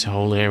down in this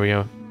whole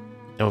area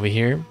over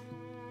here.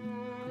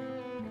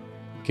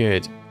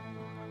 Good.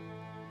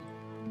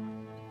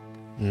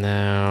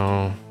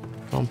 Now,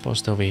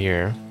 compost over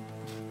here.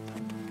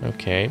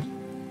 Okay.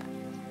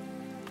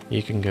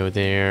 You can go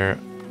there.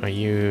 Are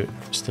you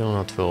still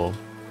not full?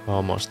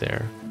 Almost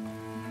there.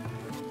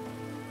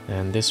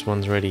 And this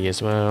one's ready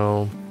as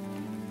well.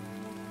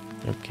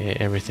 Okay,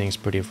 everything's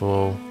pretty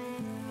full.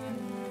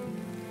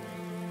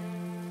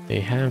 They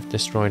have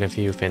destroyed a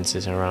few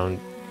fences around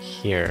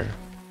here.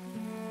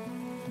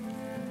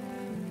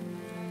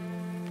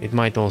 It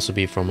might also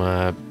be from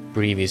a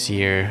previous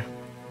year.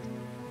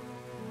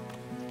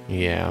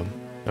 Yeah.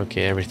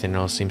 Okay, everything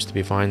else seems to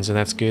be fine, so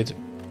that's good.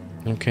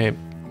 Okay.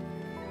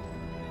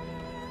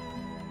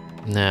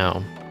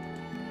 Now.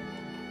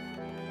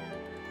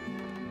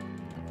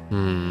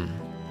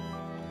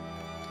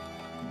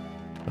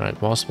 Right,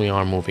 whilst we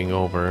are moving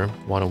over,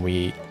 why don't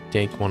we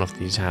take one of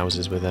these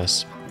houses with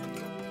us?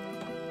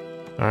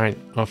 Alright,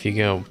 off you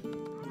go.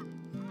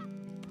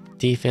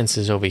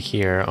 Defenses over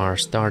here are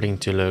starting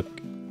to look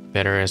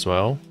better as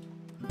well.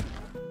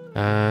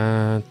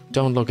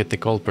 Don't look at the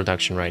gold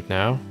production right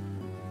now.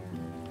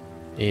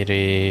 It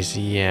is,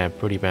 yeah,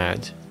 pretty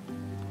bad.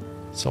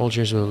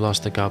 Soldiers, we've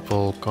lost a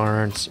couple.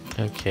 Guards,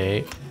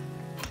 okay.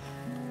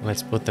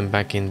 Let's put them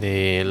back in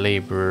the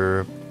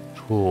labor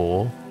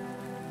pool.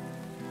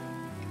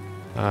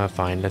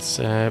 Fine, let's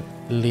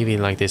leave it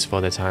like this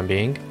for the time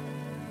being.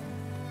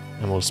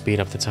 And we'll speed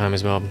up the time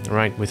as well.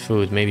 Right, with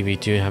food, maybe we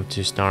do have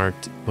to start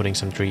putting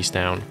some trees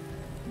down.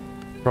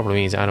 Problem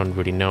is, I don't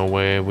really know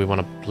where we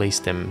want to place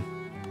them.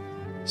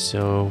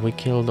 So we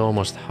killed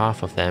almost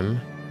half of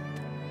them.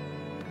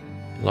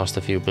 Lost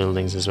a few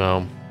buildings as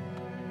well.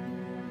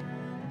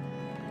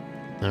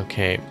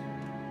 Okay.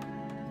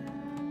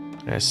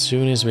 As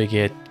soon as we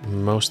get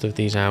most of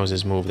these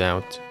houses moved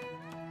out,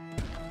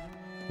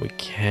 we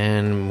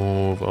can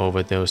move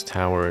over those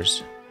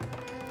towers.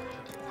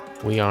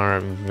 We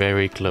are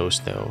very close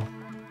though.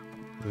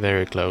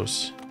 Very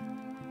close.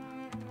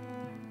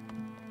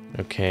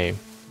 Okay.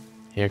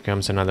 Here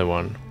comes another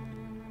one.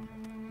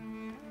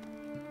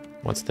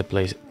 What's the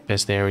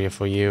best area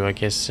for you? I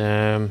guess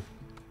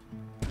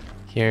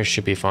here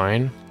should be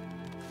fine.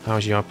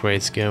 How's your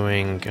upgrades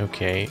going?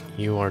 Okay,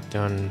 you are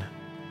done.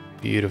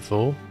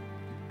 Beautiful.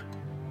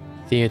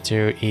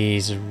 Theater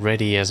is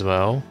ready as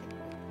well.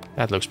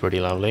 That looks pretty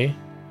lovely.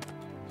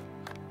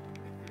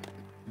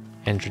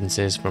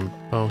 Entrances from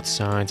both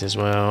sides as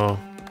well.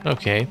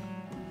 Okay.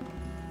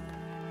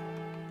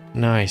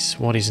 Nice.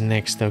 What is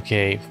next?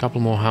 Okay, a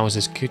couple more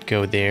houses could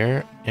go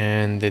there,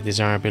 and the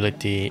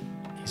desirability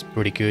is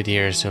pretty good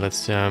here, so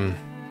let's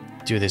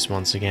do this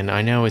once again.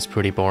 I know it's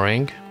pretty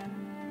boring.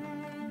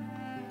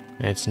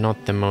 It's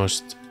not the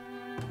most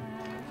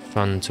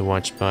fun to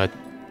watch, but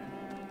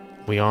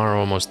we are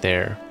almost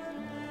there.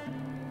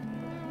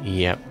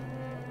 Yep.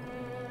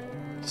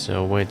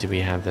 So where do we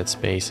have that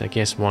space? I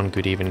guess one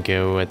could even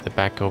go at the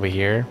back over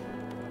here.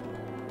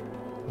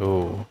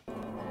 Oh.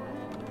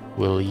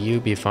 Will you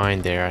be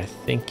fine there? I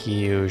think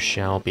you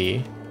shall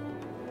be.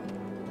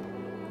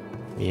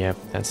 Yep,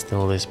 that's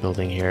still this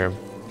building here.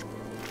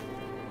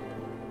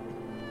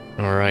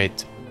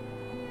 Alright.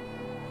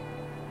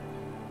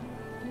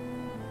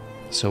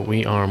 So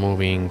we are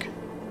moving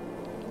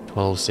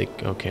 12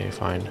 sick. Okay,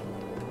 fine.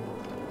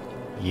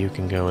 You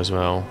can go as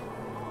well.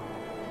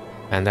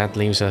 And that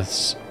leaves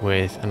us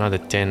with another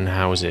 10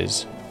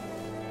 houses.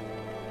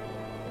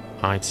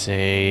 I'd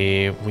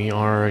say we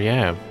are,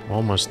 yeah,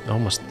 almost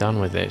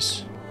done with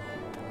this.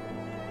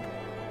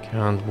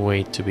 Can't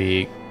wait to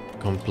be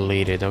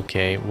completed.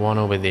 Okay, one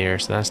over there,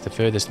 so that's the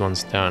furthest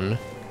one's done.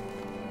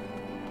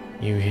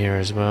 You here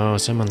as well.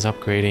 Someone's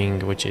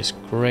upgrading, which is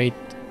great.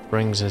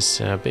 Brings us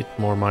a bit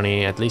more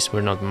money. At least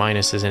we're not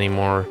minuses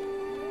anymore.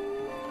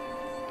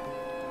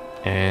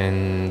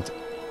 And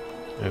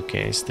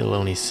okay, still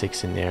only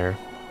 6 in there.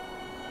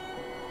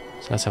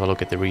 So let's have a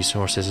look at the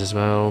resources as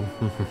well.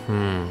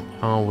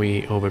 Are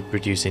we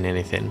overproducing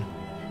anything?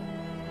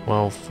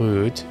 Well,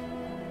 food.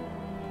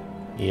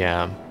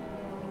 Yeah.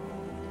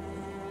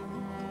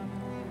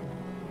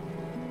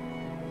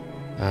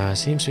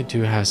 Seems we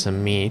do have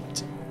some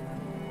meat.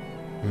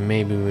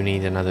 maybe we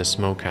need another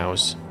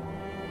smokehouse.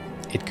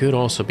 It could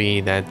also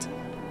be that...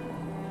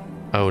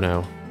 Oh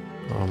no,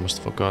 I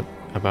almost forgot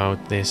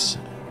about this.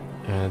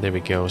 There we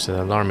go, so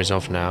the alarm is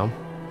off now.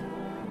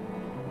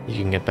 You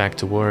can get back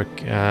to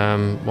work.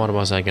 What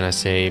was I gonna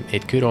say?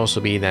 It could also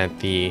be that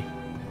the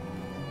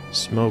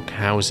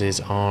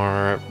smokehouses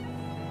are...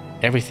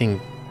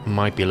 Everything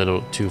might be a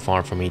little too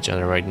far from each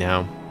other right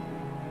now.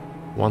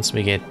 Once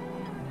we get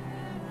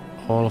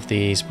all of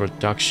these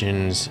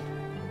productions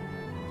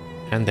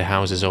and the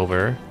houses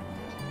over,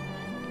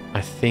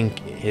 I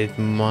think it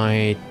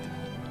might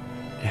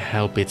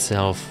help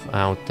itself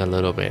out a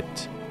little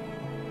bit.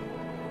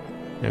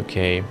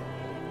 Okay,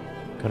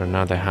 got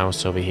another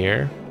house over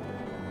here.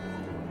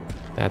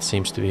 That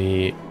seems to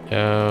be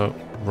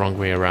wrong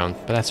way around,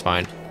 but that's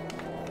fine.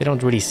 They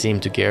don't really seem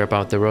to care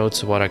about the roads.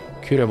 So what I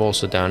could have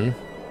also done,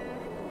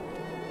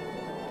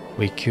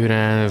 we could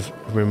have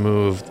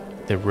removed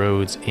the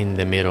roads in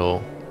the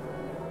middle.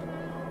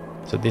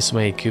 So this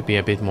way it could be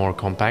a bit more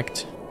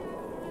compact.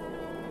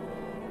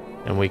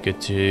 And we could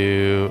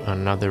do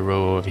another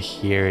row over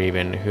here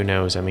even, who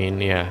knows, I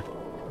mean, yeah.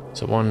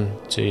 So 1,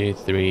 2,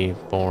 3,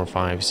 4,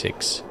 5,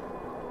 6.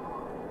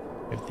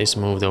 If this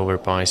moved over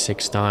by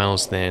 6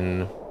 tiles,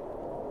 then...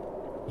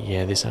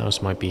 Yeah, this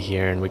house might be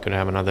here and we could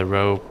have another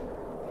row.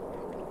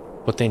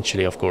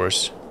 Potentially, of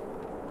course.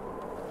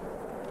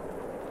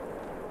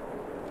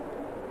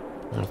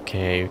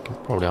 Okay, we can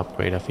probably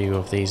upgrade a few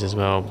of these as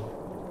well.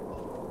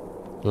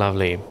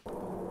 Lovely.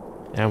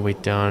 Have we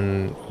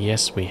done...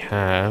 Yes, we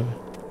have.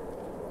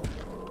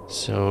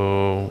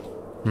 So...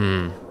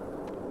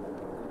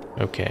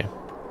 Okay.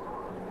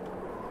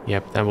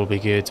 Yep, that will be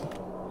good.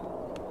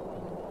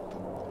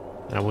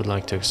 I would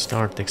like to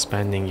start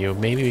expanding you.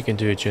 Maybe we can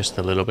do it just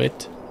a little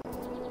bit.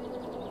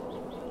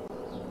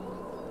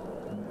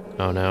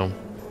 Oh no.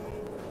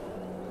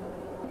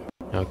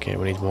 Okay,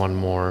 we need one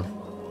more.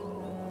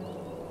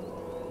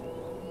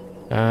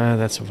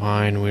 That's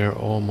fine, we're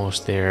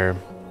almost there.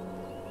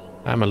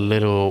 I'm a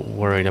little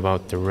worried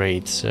about the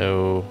rate,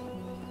 so...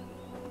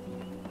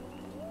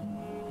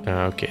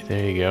 Okay,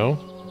 there you go.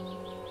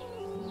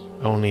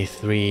 Only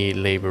 3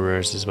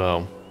 laborers as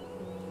well.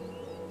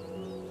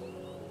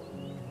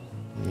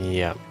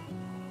 Yeah.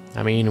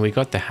 I mean, we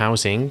got the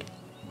housing.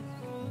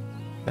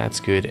 That's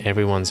good,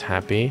 everyone's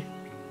happy.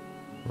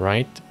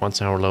 Right?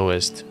 What's our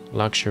lowest?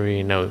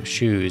 Luxury, no,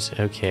 shoes,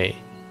 okay.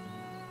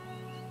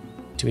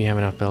 Do we have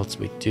enough belts?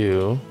 We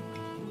do.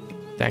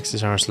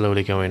 Taxes are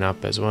slowly going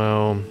up as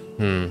well.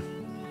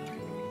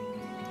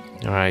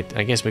 Alright,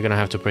 I guess we're gonna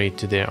have to pray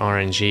to the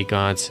RNG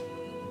gods.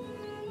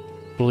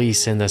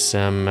 Please send us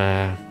some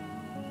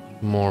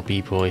more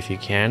people if you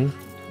can.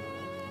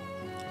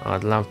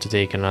 I'd love to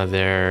take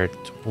another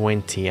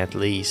 20 at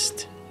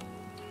least.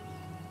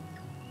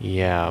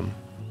 Yeah.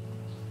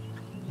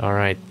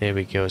 Alright, there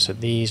we go. So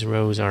these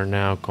rows are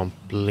now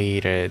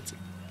completed.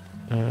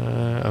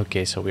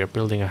 Okay, so we are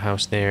building a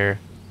house there.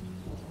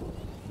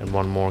 And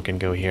one more can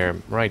go here.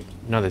 Right,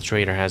 another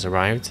trader has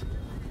arrived.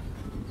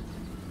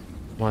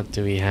 What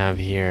do we have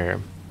here?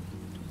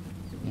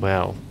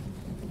 Well,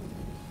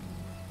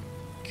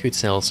 could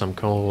sell some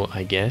coal,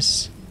 I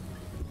guess.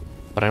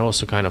 But I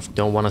also kind of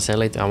don't want to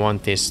sell it. I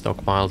want this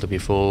stockpile to be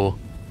full.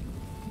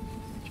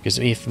 Because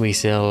if we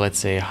sell, let's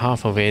say,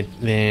 half of it,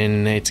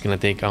 then it's gonna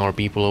take our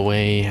people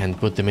away and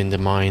put them in the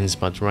mines.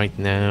 But right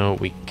now,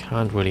 we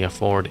can't really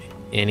afford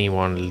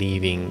anyone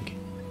leaving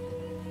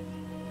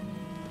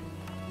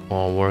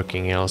or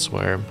working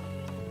elsewhere.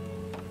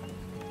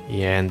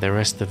 Yeah, and the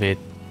rest of it,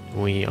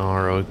 we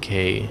are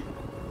okay.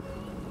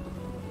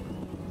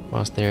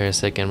 Was there a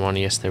second one?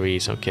 Yes, there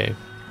is. Okay.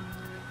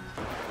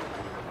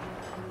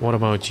 What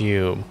about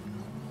you?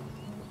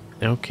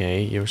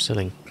 Okay, you're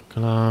selling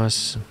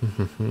glass.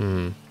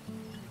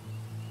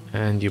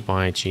 And you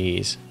buy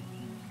cheese.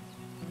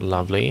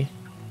 Lovely.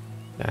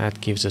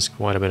 That gives us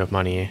quite a bit of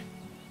money.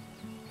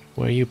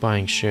 Were you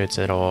buying shirts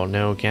at all?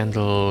 No,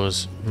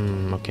 candles.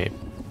 Okay.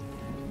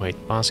 Wait,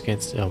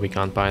 baskets? Oh, we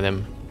can't buy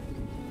them.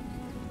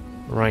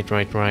 Right.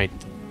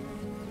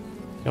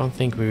 Don't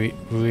think we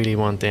really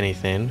want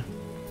anything.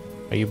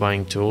 Are you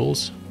buying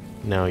tools?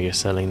 No, you're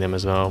selling them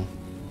as well.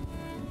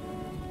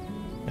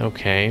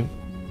 Okay.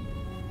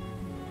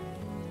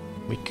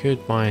 We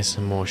could buy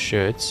some more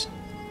shirts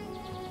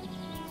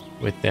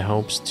with the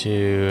hopes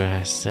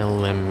to sell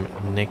them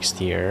next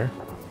year.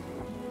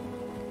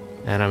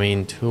 And I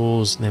mean,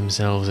 tools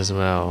themselves as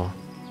well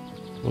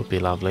would be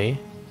lovely.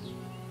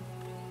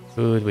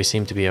 Food, we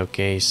seem to be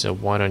okay, so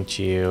why don't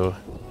you...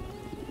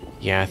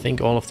 Yeah, I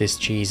think all of this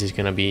cheese is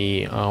gonna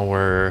be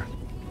our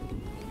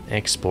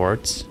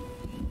exports.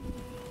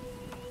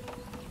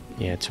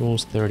 Yeah,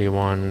 tools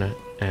 31,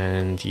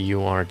 and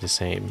you are the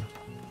same.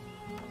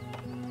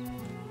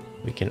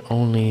 We can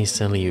only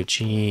sell you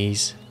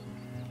cheese.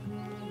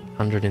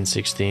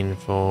 116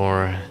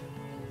 for...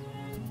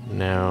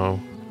 No.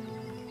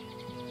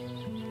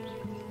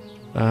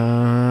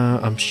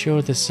 I'm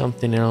sure there's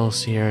something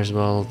else here as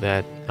well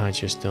that I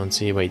just don't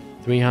see. Wait,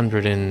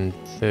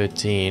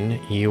 313.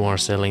 You are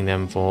selling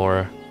them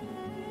for...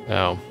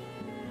 Oh.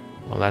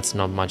 Well, that's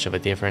not much of a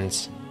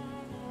difference.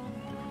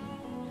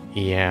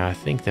 Yeah, I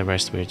think the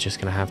rest we're just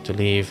gonna have to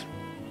leave.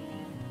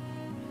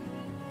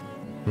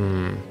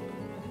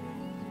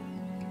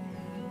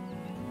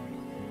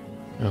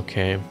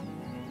 Okay.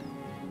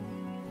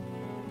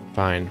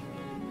 Fine.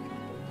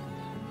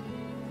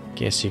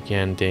 Guess you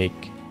can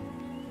take a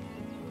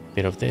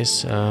bit of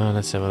this.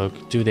 Let's have a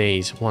look. 2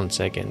 days. 1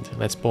 second.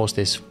 Let's pause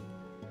this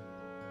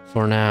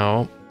for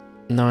now.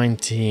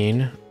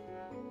 19.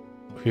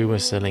 Who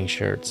was selling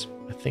shirts?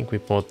 I think we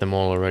bought them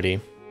all already.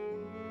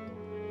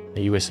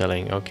 You were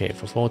selling. Okay,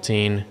 for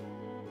 14.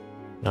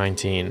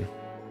 19.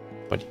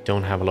 But you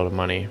don't have a lot of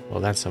money. Well,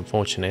 that's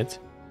unfortunate.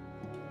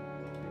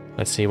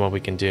 Let's see what we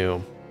can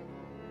do.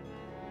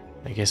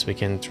 I guess we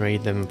can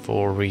trade them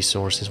for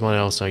resources. What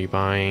else are you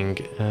buying?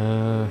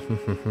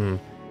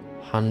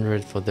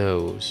 100 for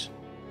those.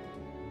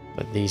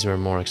 But these were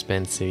more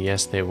expensive.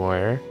 Yes, they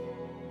were.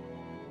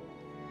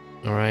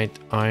 Alright,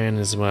 iron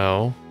as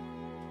well.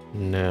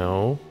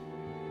 No.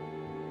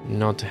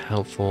 Not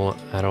helpful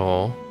at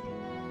all.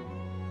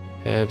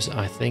 Herbs,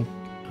 I think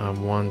I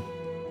want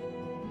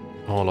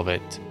all of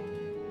it.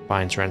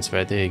 Buy and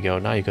transfer. There you go.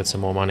 Now you got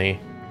some more money.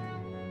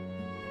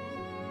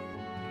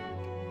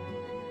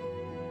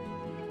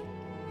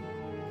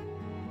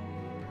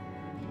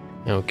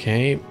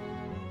 Okay,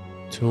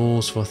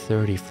 tools for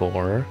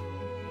 34,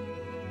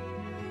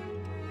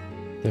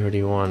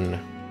 31,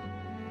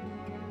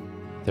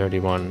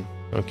 31,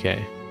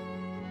 okay.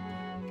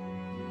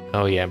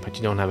 Oh yeah, but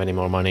you don't have any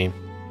more money.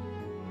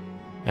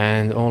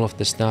 And all of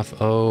the stuff,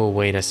 oh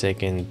wait a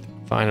second,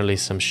 finally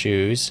some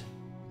shoes.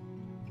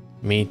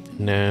 Meat,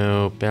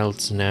 no,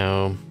 belts,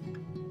 no.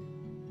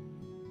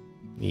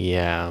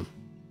 Yeah.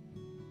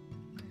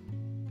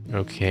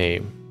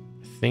 Okay.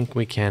 I think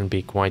we can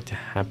be quite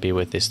happy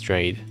with this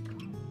trade.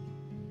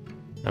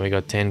 And we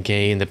got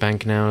 10k in the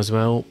bank now as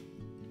well.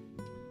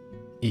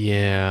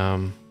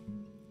 Yeah.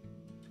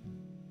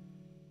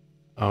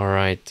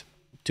 Alright.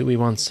 Do we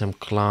want some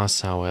class,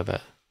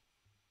 however?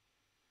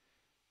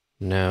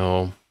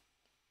 No.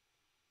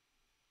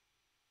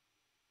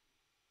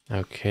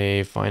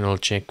 Okay, final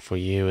check for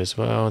you as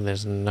well.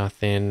 There's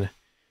nothing.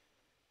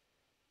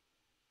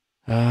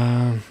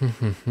 I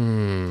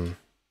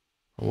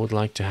would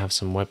like to have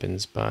some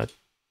weapons, but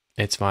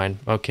it's fine.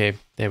 Okay,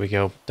 there we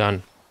go.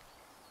 Done.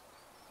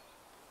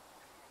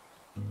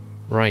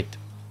 Right.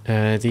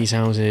 These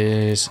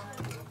houses,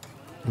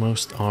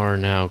 most are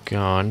now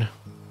gone.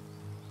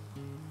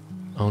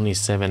 Only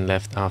 7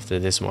 left after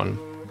this one.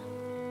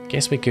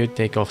 Guess we could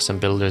take off some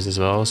builders as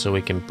well, so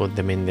we can put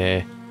them in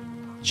the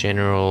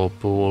general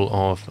pool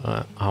of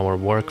our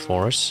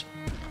workforce.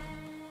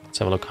 Let's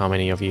have a look how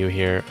many of you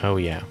here. Oh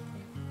yeah.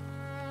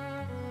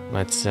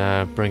 Let's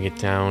bring it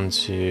down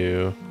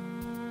to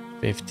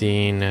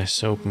 15.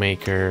 Soap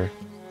maker.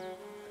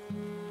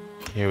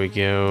 Here we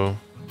go.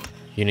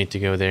 You need to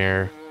go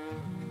there.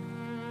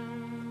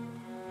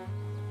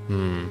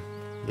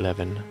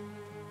 11.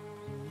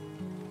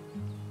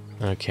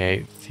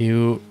 Okay,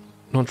 few.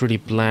 Not really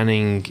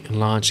planning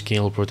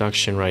large-scale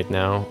production right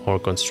now or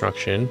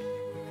construction.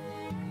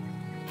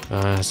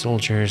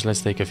 Soldiers,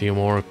 let's take a few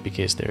more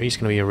because there is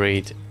going to be a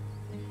raid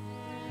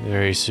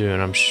very soon.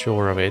 I'm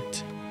sure of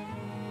it.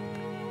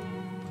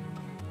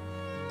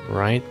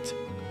 Right.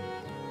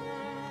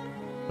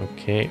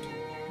 Okay.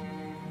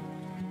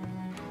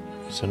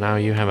 So now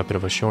you have a bit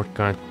of a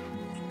shortcut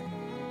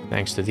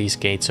thanks to these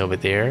gates over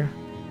there.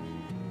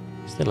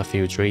 Still a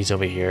few trees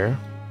over here,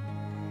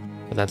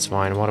 but that's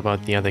fine. What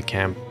about the other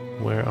camp?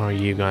 Where are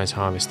you guys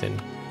harvesting?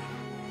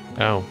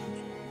 Oh,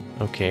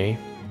 okay.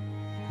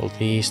 Well,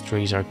 these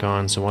trees are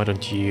gone, so why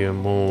don't you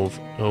move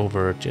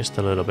over just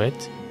a little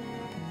bit?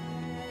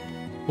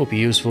 Would be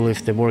useful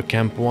if the work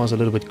camp was a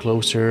little bit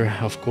closer,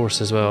 of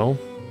course, as well.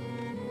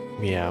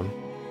 Yeah.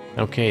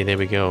 Okay, there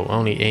we go.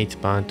 Only 8,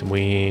 but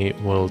we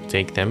will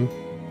take them.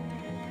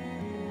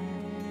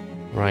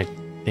 Right,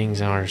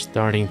 things are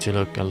starting to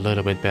look a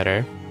little bit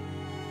better.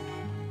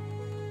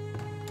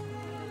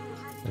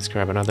 Let's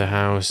grab another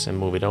house and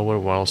move it over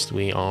whilst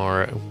we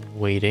are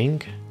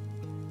waiting.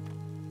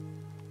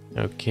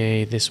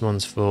 Okay, this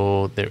one's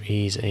full. There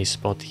is a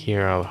spot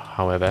here,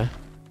 however.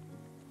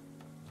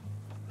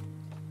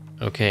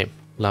 Okay,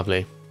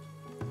 lovely.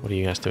 What are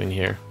you guys doing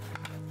here?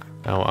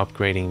 Oh,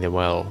 upgrading the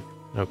well.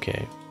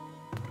 Okay.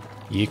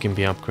 You can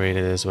be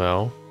upgraded as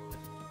well.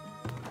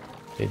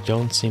 They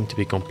don't seem to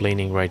be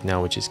complaining right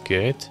now, which is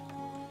good.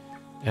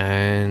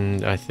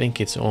 And I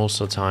think it's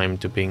also time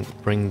to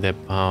bring the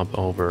pub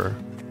over.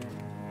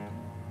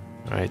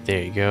 Alright,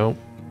 there you go.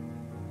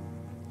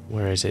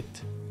 Where is it?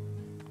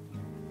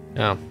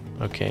 Oh,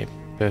 okay,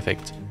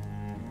 perfect.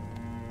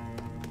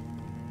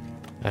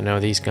 I know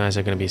these guys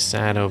are gonna be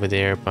sad over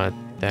there, but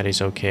that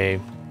is okay.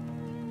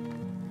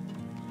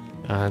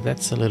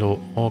 That's a little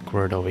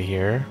awkward over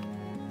here.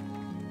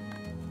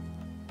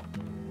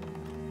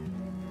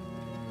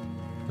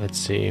 Let's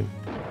see.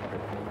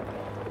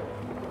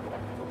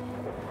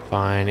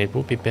 Fine, it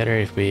would be better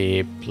if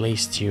we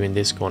placed you in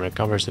this corner. It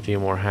covers a few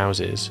more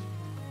houses.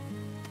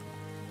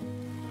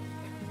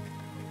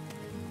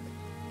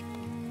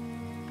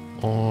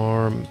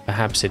 Or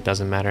perhaps it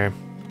doesn't matter.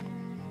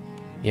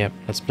 Yep,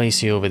 let's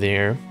place you over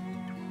there.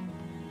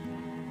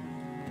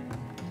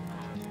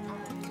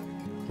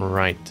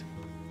 Right.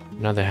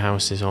 Another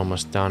house is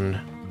almost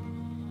done.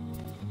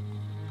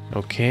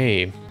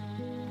 Okay.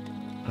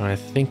 I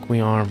think we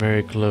are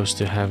very close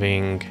to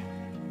having...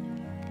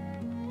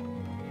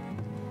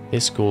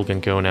 This school can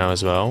go now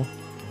as well.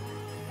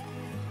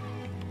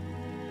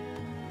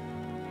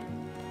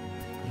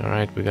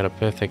 Alright, we got a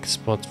perfect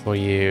spot for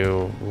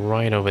you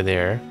right over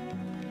there.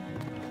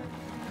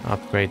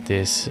 Upgrade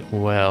this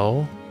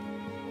well.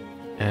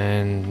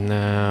 And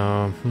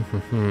now...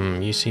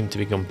 you seem to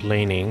be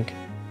complaining.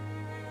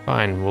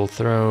 Fine, we'll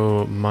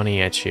throw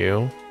money at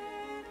you.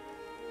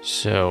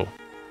 So...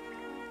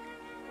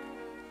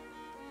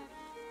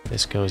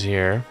 this goes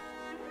here.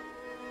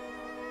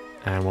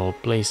 And we'll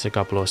place a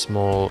couple of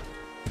small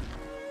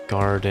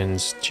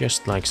gardens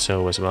just like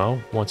so as well.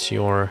 What's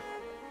your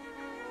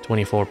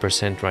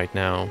 24% right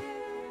now?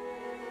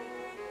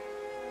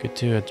 Could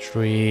do a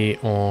tree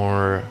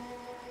or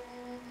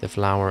the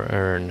flower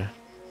urn.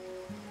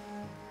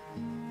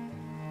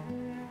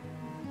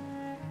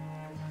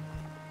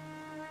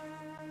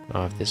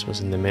 Oh, if this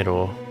was in the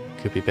middle,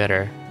 could be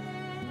better.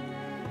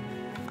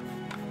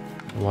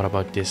 What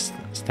about this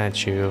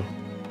statue?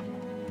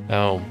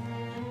 Oh,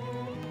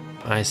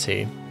 I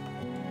see.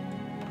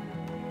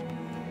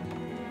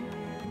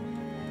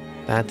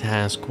 That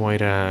has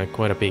quite a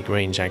big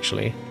range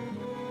actually.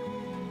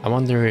 I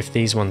wonder if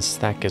these ones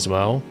stack as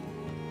well.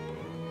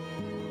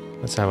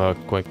 Let's have a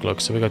quick look.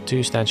 So we got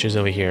two statues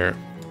over here.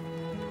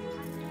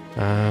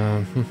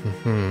 The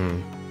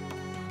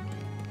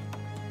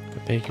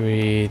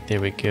bakery, there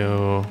we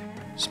go.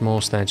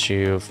 Small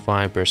statue,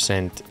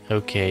 5%.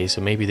 Okay, so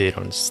maybe they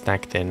don't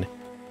stack then.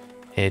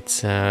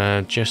 It's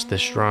just the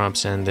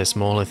shrubs and the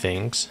smaller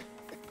things.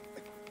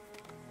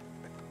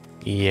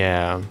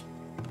 Yeah.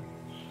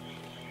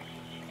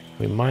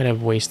 We might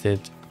have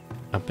wasted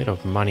a bit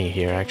of money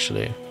here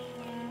actually.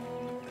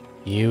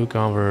 You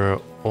cover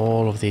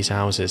all of these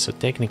houses, so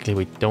technically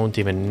we don't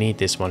even need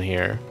this one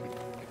here.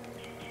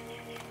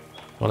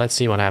 Well, let's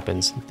see what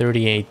happens.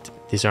 38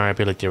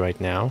 desirability right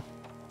now.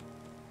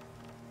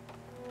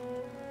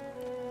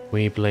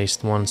 We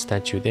placed one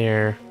statue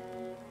there.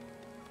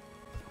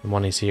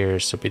 One is here,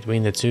 so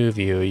between the two of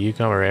you, you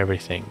cover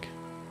everything.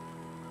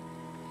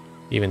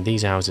 Even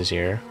these houses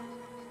here.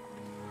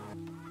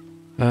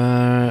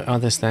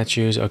 Other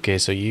statues. Okay,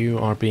 so you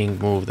are being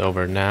moved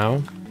over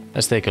now.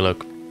 Let's take a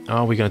look.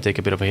 Oh, we're gonna take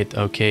a bit of a hit.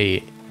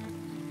 Okay,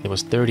 it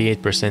was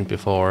 38%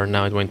 before,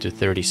 now it went to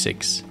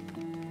 36.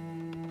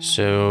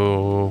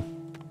 So...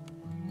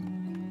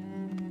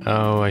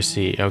 oh, I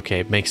see.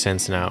 Okay, makes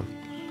sense now.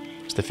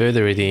 So the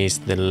further it is,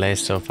 the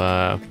less of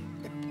a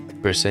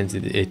percent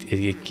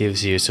it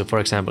gives you. So for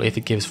example, if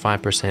it gives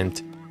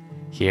 5%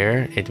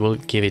 here, it will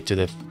give it to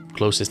the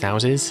closest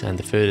houses, and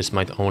the furthest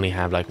might only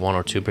have like 1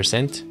 or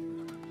 2%.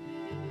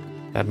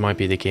 That might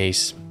be the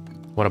case.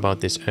 What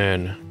about this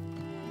urn?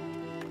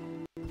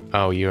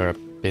 Oh, you're a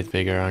bit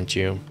bigger, aren't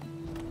you?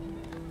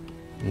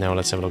 Now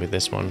let's have a look at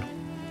this one.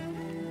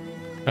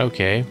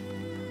 Okay.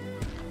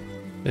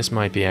 This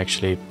might be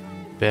actually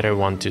better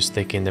one to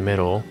stick in the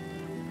middle.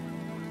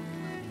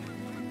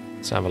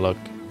 Let's have a look.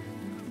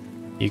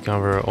 You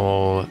cover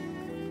all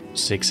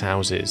 6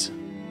 houses.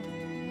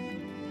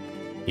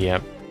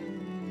 Yep.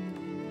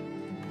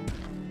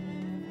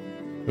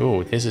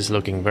 Ooh, this is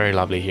looking very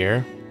lovely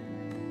here.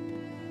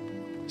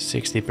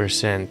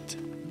 60%.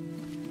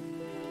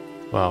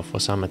 Well, for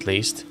some at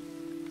least.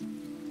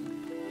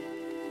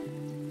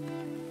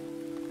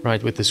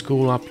 Right, with the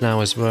school up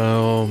now as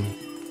well.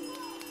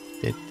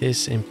 Did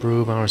this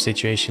improve our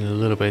situation a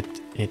little bit?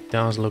 It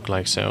does look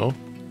like so.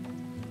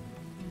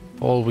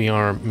 All we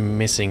are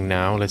missing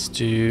now, let's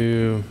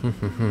do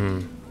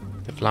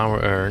the flower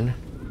urn.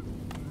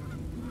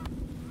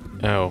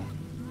 Oh.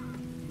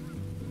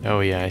 Oh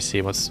yeah, I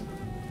see what's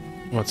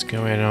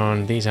going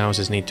on. These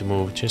houses need to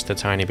move just a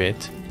tiny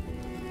bit.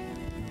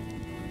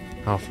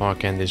 How far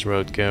can this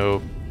road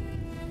go?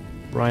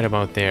 Right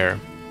about there.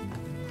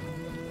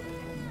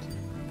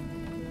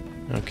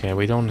 Okay,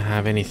 we don't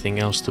have anything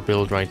else to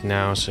build right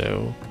now,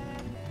 so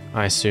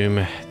I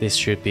assume this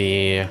should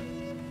be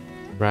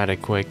rather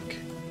quick.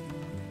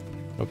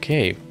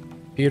 Okay,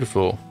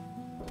 beautiful.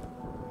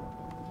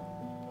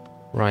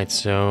 Right,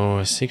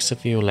 so 6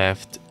 of you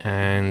left,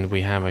 and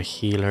we have a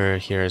healer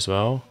here as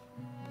well.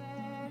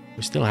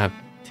 We still have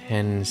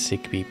 10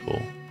 sick people.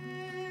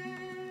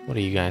 What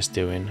are you guys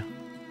doing?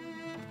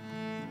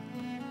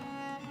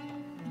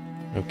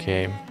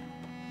 Okay.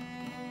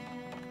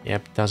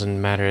 Yep,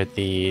 doesn't matter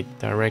the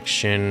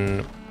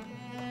direction.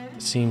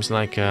 Seems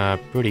like a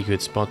pretty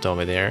good spot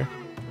over there.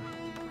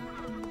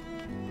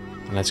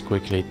 Let's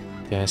quickly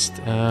test.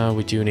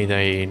 We do need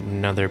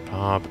another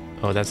pub.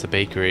 Oh, that's the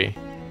bakery.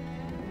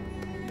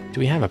 Do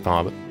we have a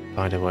pub,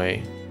 by the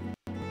way?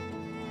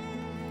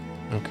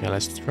 Okay,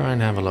 let's try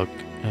and have a look.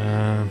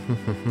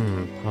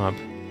 Pub.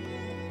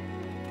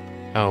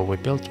 Oh, we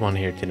built one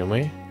here, didn't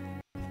we?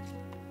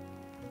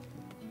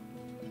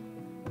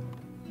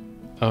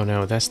 Oh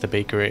no, that's the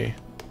bakery.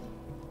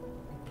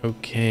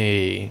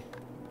 Okay.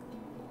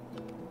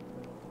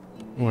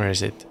 Where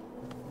is it?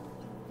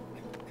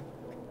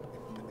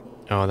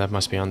 Oh, that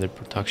must be under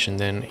production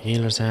then.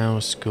 Healer's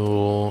house,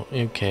 school,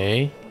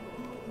 okay.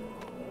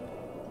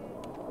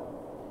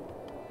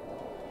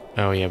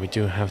 Oh yeah, we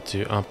do have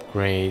to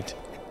upgrade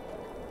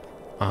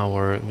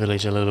our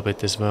village a little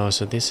bit as well.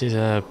 So this is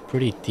a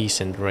pretty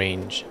decent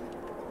range.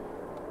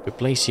 We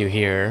place you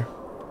here.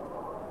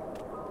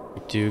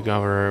 We do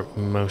cover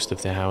most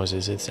of the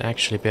houses. It's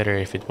actually better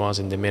if it was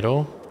in the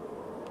middle.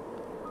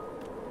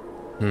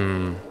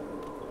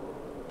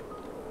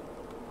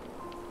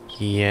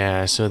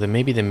 Yeah, so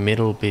maybe the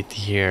middle bit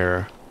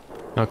here.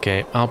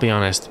 Okay, I'll be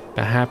honest.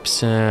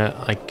 Perhaps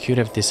I could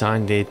have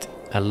designed it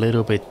a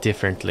little bit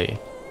differently.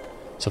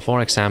 So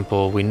for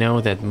example, we know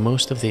that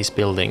most of these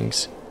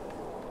buildings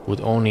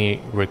would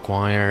only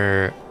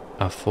require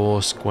a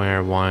 4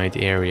 square wide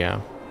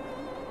area.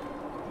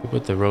 We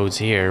put the roads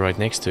here right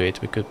next to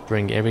it, we could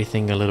bring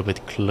everything a little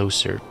bit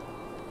closer.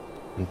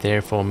 And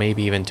therefore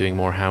maybe even doing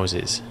more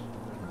houses.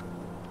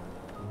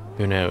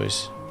 Who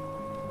knows?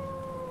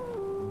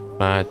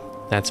 But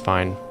that's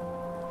fine.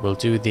 We'll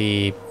do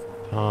the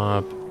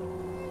pub.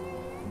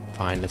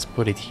 Fine, let's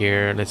put it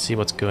here. Let's see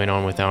what's going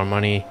on with our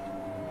money.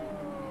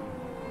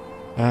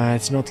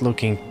 It's not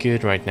looking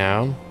good right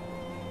now.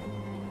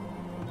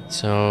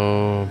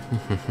 So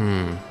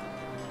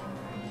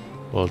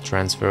we'll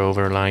transfer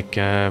over like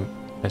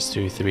let's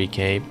do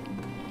 3k.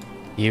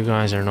 You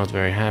guys are not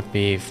very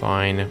happy.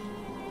 Fine.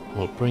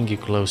 We'll bring you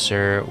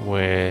closer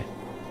where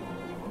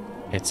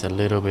it's a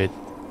little bit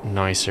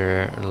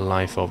nicer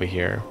life over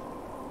here.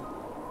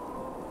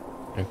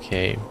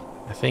 Okay,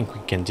 I think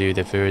we can do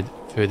the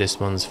furthest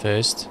ones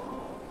first.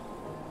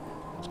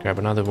 Let's grab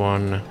another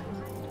one.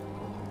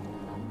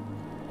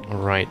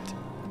 Alright.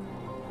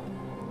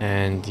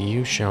 And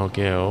you shall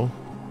go.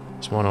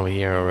 There's one over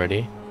here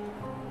already.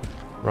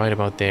 Right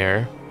about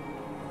there.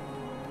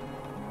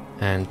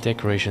 And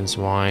decorations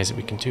wise,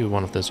 we can do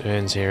one of those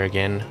urns here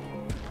again.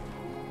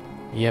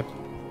 Yep,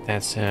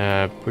 that's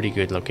a pretty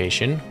good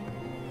location.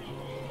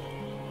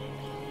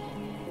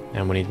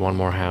 And we need one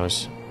more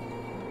house.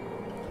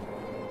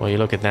 Well, you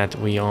look at that,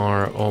 we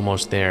are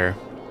almost there.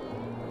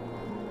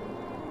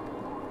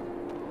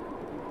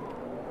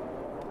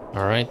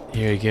 Alright,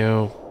 here you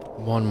go.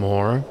 One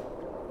more.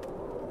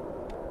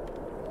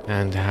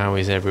 And how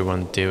is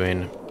everyone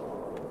doing?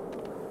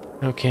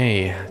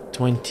 Okay,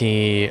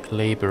 20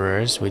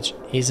 laborers, which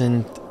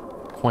isn't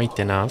quite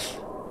enough.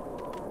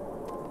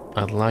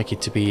 I'd like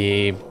it to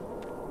be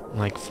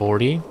like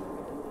 40.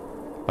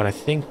 But I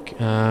think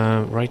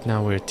right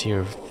now we're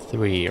tier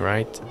 3,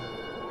 right?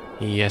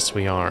 Yes,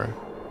 we are.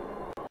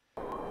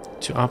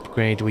 To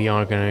upgrade, we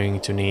are going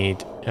to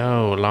need,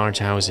 large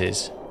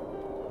houses.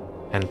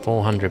 And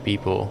 400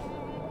 people.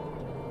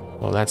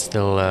 Well, that's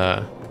still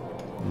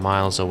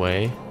miles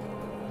away.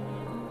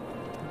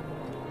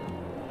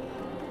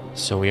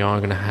 So we are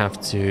gonna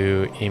have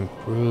to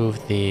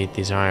improve the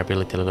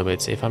desirability a little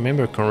bit. If I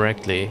remember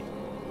correctly,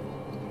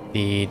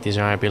 the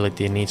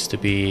desirability needs to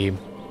be,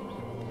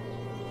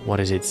 what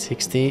is it,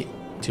 60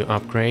 to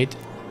upgrade?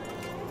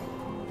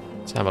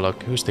 Let's have a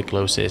look. Who's the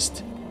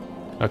closest?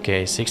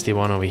 Okay,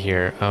 61 over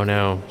here. Oh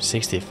no,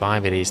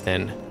 65 it is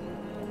then.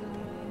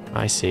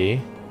 I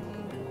see.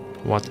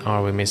 What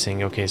are we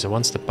missing? Okay, so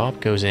once the pop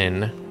goes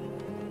in,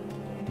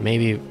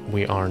 maybe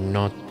we are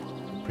not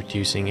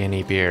producing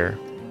any beer.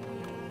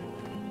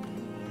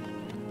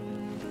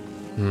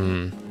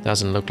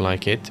 Doesn't look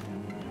like it.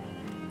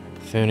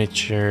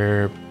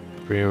 Furniture,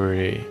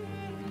 brewery.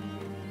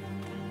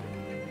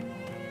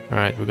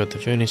 Alright, we got the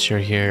furniture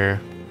here.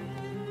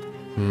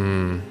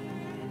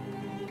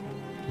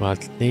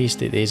 But at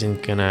least it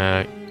isn't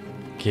gonna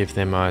give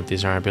them a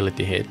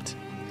desirability hit.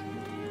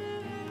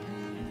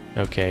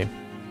 Okay.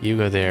 You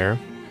go there.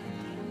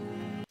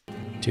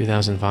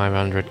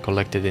 2,500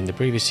 collected in the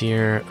previous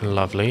year.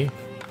 Lovely.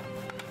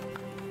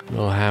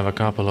 We'll have a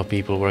couple of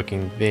people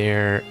working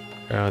there.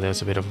 Oh,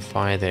 there's a bit of a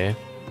fire there.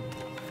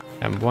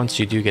 And once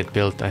you do get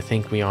built, I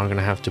think we are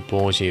gonna have to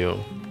pause you.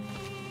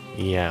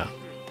 Yeah.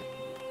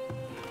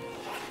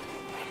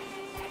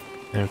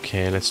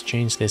 Okay, let's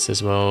change this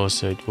as well.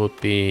 So it would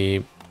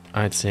be,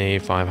 I'd say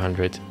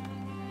 500.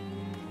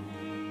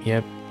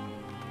 Yep.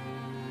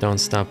 Don't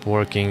stop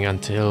working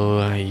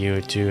until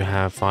you do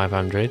have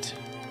 500.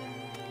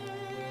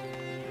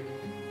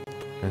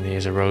 And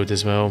here's a road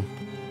as well.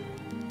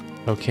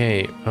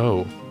 Okay,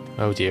 oh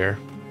dear.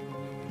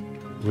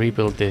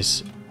 Rebuild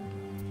this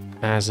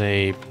as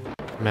a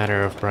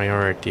matter of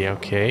priority,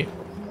 okay.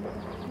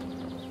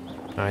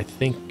 I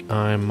think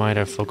I might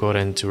have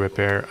forgotten to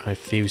repair a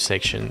few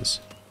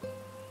sections.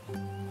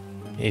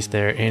 Is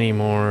there any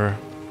more?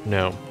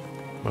 No.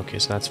 Okay,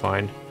 so that's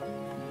fine.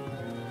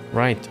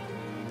 Right.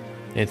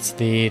 It's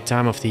the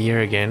time of the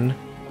year again.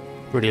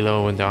 Pretty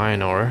low in the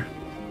iron ore.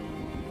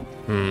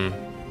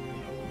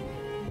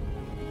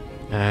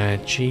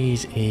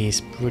 Cheese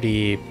is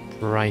pretty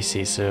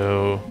pricey,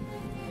 so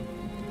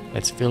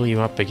let's fill you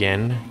up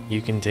again.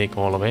 You can take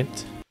all of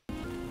it.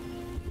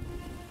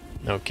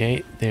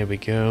 Okay, there we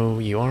go.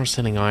 You are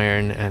selling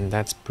iron, and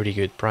that's pretty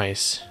good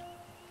price.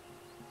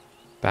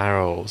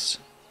 Barrels.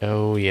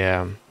 Oh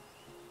yeah.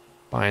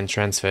 Buy and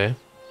transfer.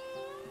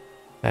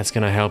 That's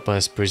gonna help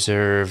us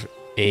preserve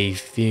a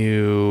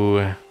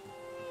few,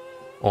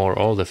 or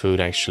all the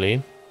food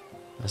actually,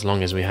 as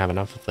long as we have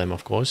enough of them,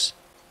 of course.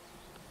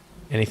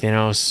 Anything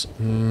else?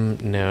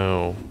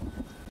 No.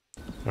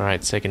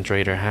 Alright, second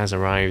trader has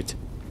arrived.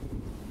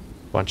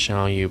 What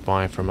shall you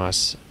buy from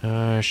us?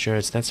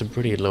 Shirts, that's a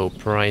pretty low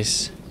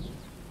price.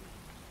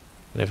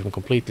 But if I'm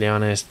completely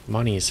honest,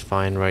 money is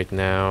fine right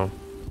now.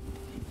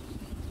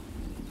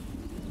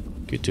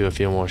 Could do a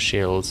few more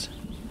shields.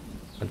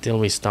 Until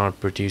we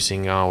start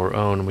producing our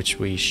own, which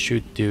we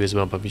should do as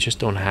well, but we just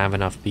don't have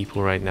enough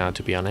people right now,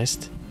 to be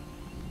honest.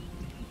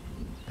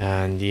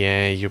 And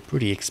yeah, you're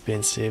pretty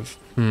expensive.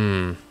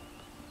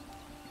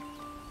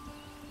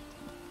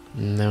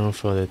 No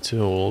for the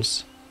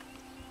tools.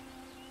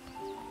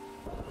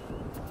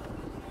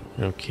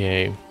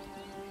 Okay.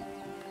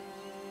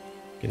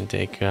 Can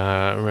take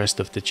rest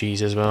of the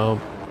cheese as well.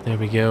 There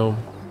we go.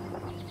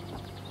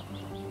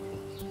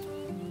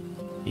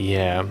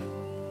 Yeah.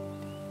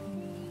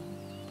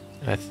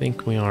 I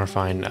think we are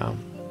fine now.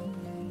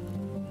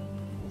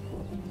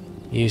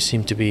 You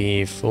seem to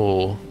be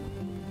full.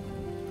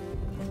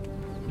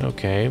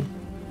 Okay.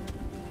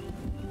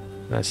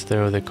 Let's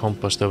throw the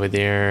compost over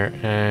there,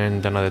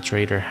 and another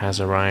trader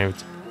has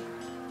arrived.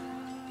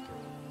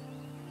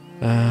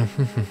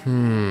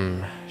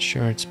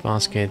 Shirts,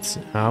 baskets.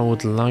 I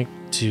would like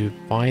to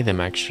buy them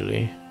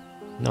actually,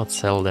 not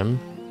sell them.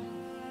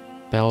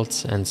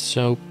 Belts and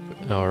soap.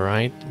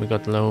 Alright, we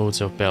got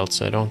loads of belts,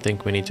 so I don't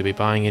think we need to be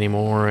buying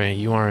anymore.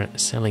 You are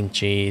selling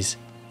cheese,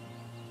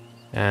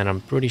 and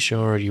I'm pretty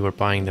sure you were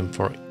buying them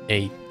for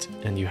 8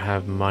 and you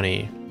have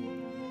money.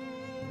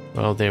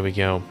 Well, there we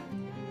go.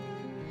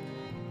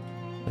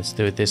 Let's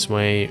do it this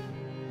way.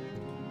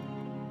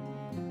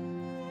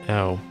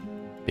 Oh, a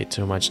bit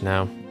too much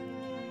now.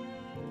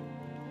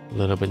 A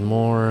little bit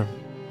more.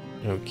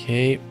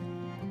 Okay.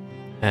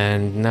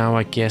 And now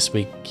I guess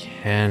we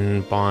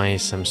can buy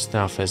some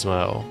stuff as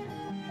well.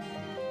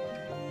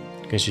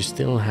 Because you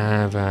still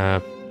have a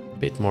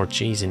bit more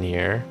cheese in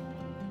here.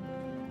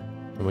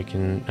 And we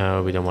can...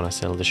 Oh, we don't want to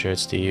sell the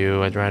shirts to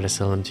you. I'd rather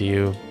sell them to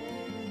you.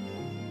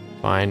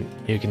 Fine,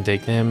 you can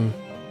take them.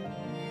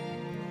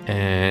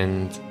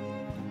 And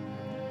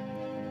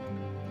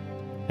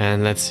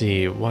let's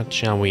see, what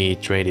shall we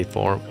trade it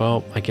for?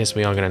 Well, I guess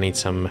we are gonna need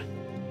some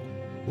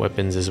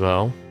weapons as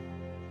well.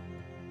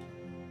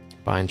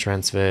 Buy and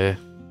transfer.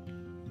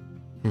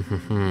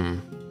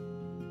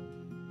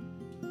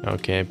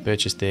 Okay,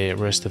 purchase the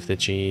rest of the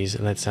cheese.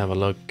 Let's have a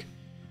look.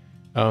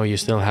 Oh, you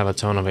still have a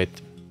ton of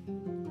it.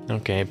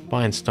 Okay,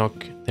 buy and stock.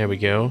 There we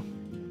go.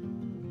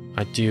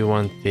 I do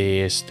want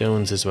the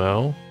stones as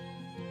well.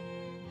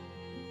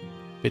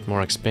 Bit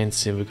more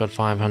expensive. We got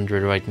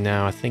 500 right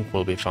now. I think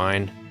we'll be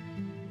fine.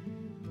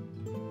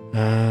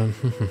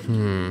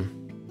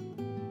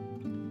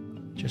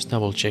 Just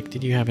double check.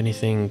 Did you have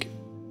anything?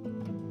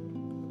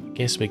 I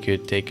guess we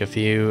could take a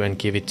few and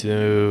give it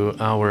to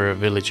our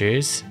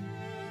villagers.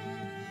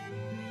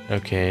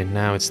 Okay,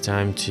 now it's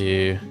time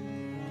to...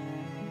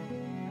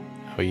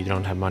 Oh, you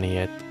don't have money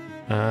yet.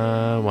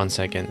 1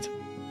 second.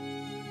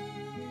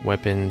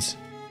 Weapons.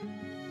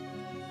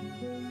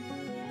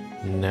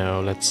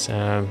 No, let's...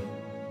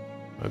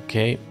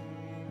 Okay.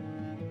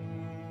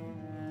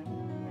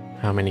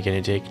 How many can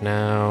you take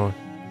now?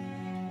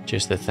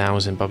 Just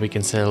 1,000, but we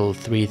can sell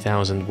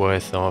 3,000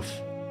 worth of...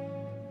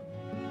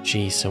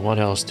 Geez, so what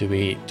else do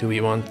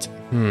we want?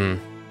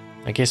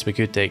 I guess we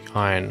could take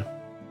iron.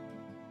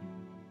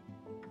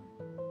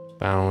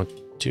 About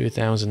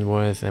 2,000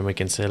 worth, and we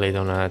can sell it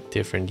on a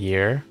different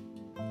year.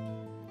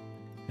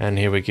 And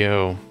here we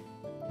go.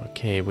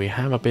 Okay, we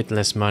have a bit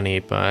less money,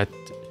 but...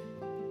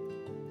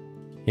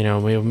 You know,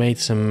 we've made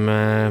some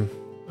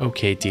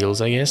okay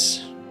deals, I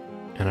guess.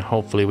 And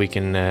hopefully we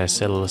can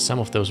sell some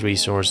of those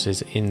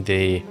resources in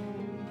the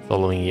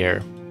following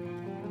year.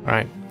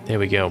 Alright, there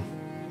we go.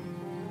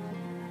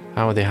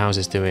 How are the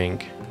houses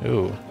doing?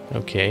 Ooh,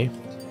 okay.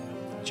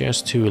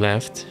 Just 2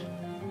 left.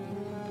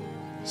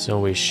 So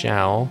we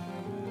shall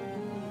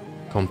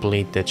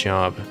complete the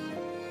job.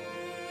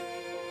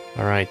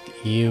 Alright,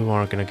 you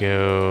are gonna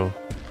go...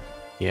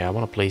 Yeah, I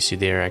want to place you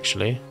there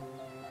actually.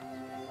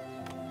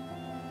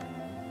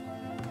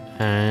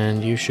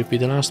 And you should be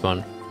the last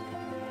one.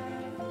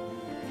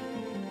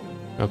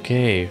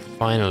 Okay,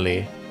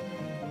 finally.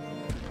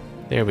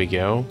 There we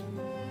go.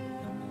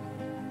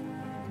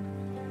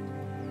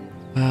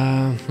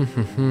 I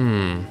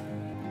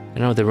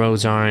know the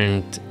roads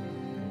aren't,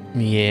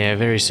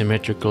 very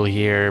symmetrical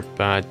here,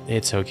 but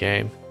it's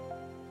okay.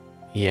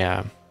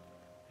 Yeah,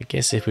 I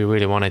guess if we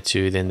really wanted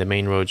to, then the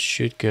main road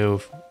should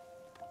go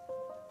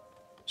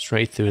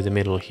straight through the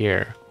middle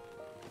here.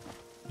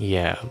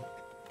 Yeah.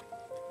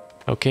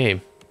 Okay,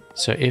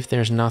 so if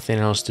there's nothing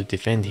else to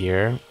defend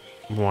here...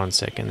 1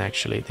 second,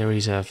 actually. There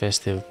is a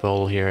festive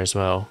bowl here as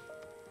well.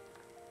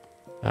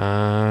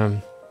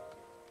 I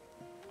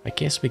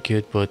guess we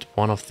could put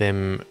one of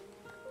them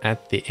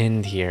at the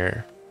end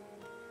here.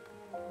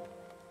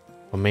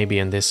 Or maybe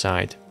on this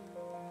side.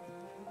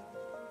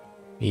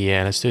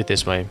 Yeah, let's do it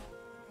this way.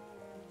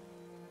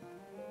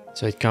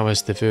 So it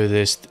covers the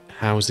furthest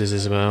houses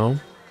as well.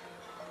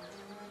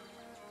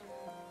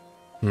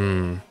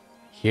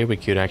 Here we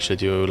could actually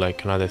do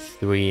like another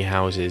 3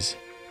 houses.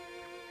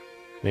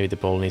 Maybe the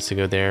pole needs to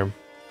go there.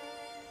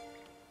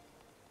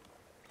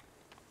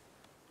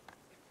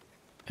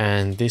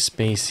 And this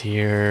space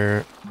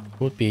here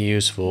would be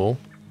useful.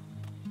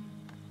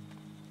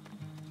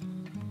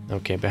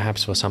 Okay,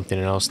 perhaps for something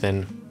else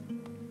then.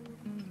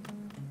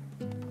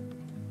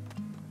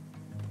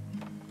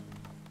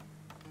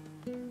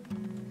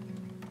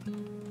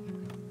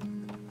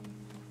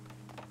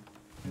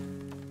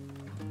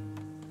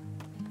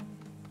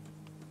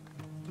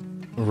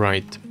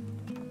 Right.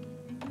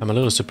 I'm a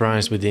little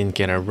surprised we didn't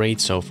get a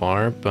raid so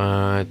far,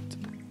 but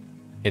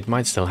it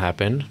might still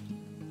happen.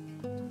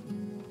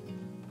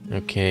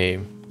 Okay.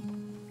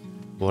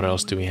 What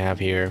else do we have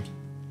here?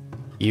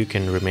 You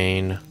can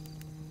remain.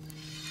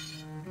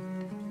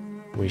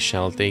 We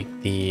shall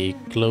take the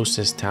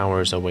closest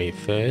towers away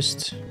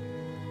first.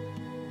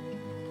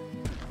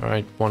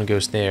 Alright, one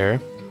goes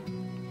there.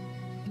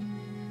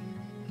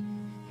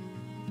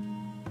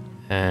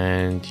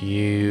 And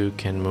you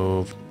can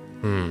move...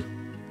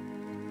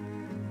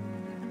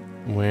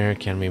 Where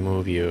can we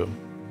move you?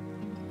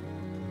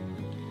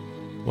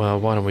 Well,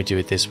 why don't we do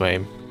it this way?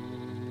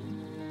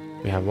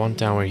 We have one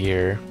tower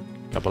here,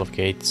 a couple of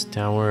gates,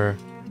 tower,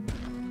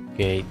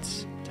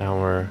 gates,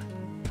 tower.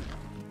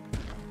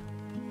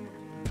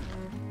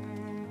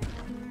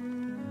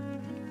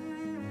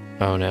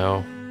 Oh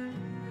no.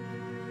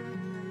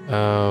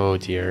 Oh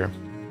dear.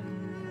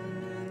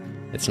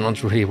 It's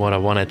not really what I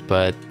wanted,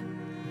 but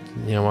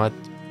you know what?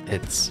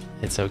 It's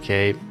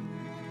okay.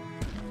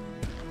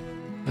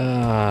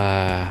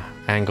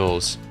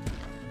 Angles.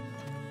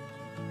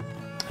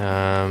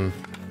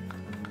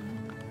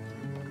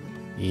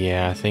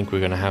 Yeah, I think we're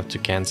gonna have to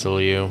cancel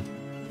you.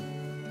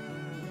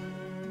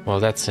 Well,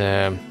 that's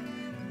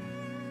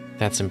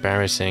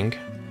embarrassing.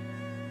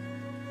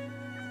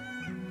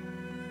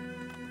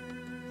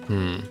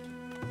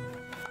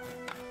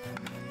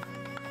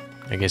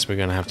 I guess we're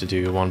gonna have to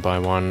do one by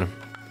one.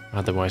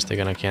 Otherwise, they're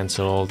gonna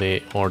cancel all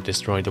the or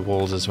destroy the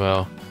walls as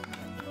well.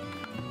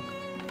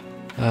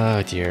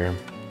 Oh dear.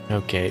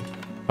 Okay,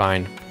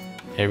 fine.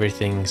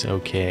 Everything's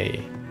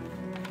okay.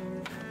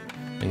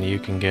 And you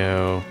can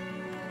go...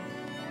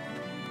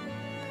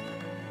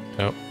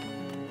 Oh.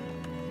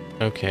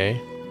 Okay.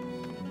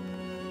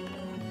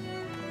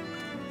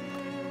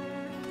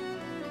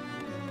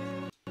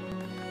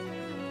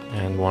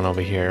 And one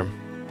over here.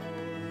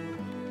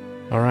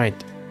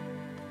 Alright.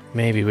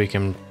 Maybe we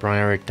can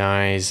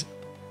prioritize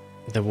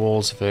the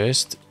walls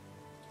first.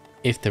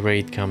 If the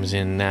raid comes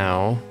in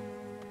now,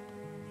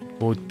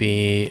 it would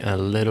be a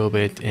little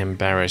bit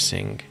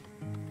embarrassing.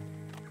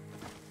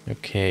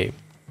 Okay.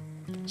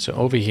 So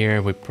over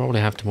here we probably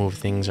have to move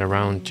things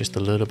around just a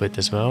little bit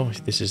as well.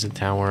 This is a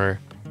tower,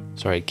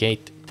 sorry,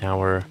 gate,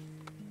 tower.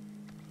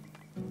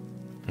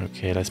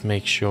 Okay, let's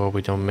make sure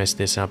we don't mess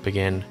this up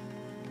again.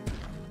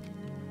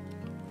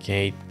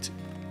 Gate,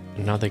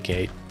 another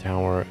gate,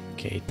 tower,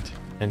 gate,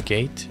 and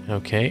gate,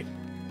 okay.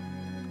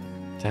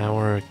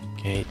 Tower,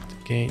 gate,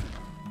 gate.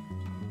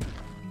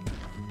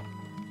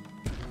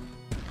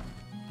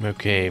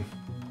 Okay.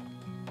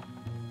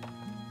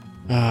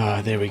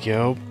 Ah, there we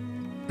go.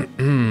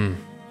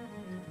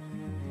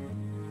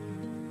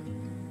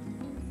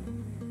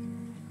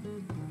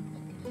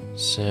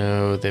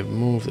 So they've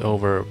moved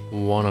over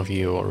one of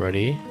you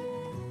already.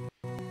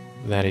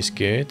 That is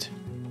good.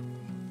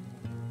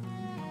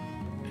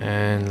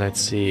 And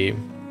let's see.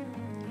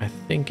 I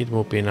think it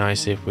would be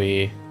nice if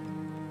we...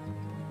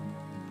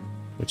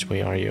 Which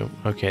way are you?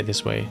 Okay,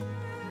 this way.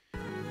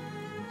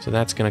 So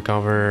that's gonna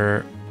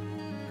cover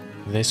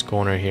this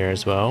corner here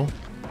as well.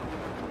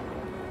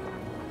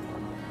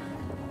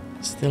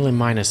 Still in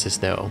minuses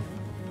though.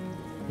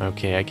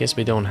 Okay, I guess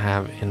we don't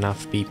have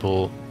enough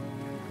people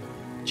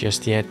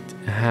just yet.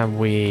 Have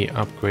we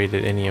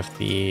upgraded any of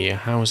the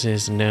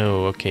houses?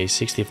 No. Okay,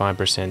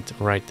 65%.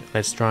 Right,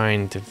 let's try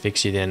and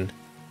fix it in.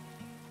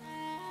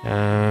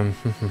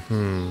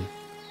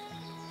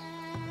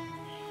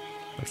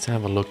 Let's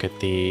have a look at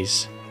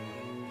these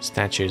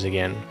statues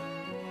again.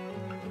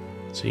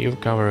 So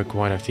you've covered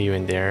quite a few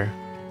in there.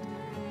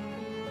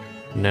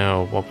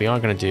 No, what we are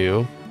gonna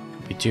do,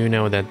 we do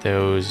know that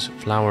those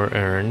flower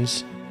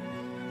urns,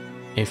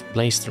 if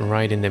placed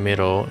right in the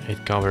middle,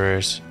 it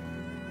covers,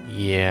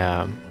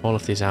 yeah, all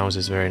of these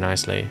houses very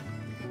nicely.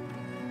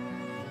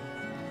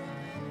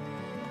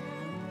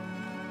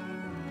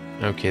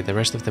 Okay, the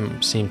rest of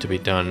them seem to be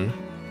done.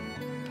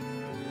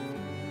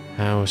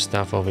 House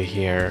stuff over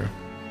here.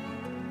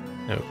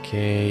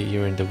 Okay,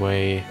 you're in the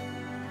way.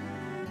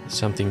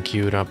 Something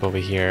queued up over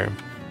here.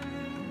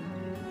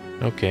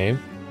 Okay.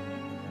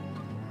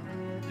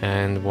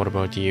 And what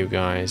about you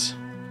guys?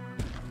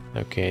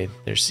 Okay,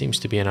 there seems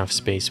to be enough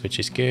space, which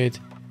is good.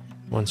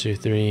 1, 2,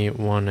 3,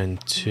 1 and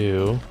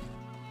 2.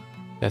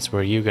 That's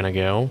where you're gonna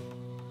go.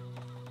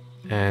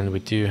 And we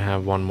do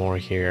have one more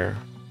here.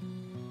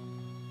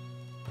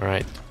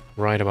 Alright,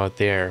 right about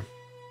there.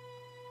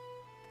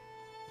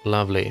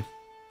 Lovely.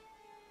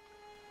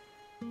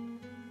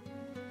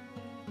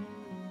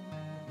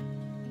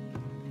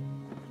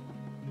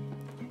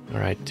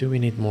 Alright, do we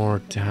need more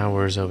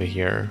towers over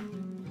here?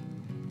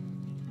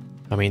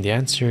 I mean, the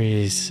answer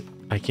is,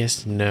 I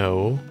guess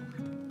no.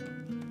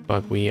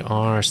 But we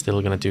are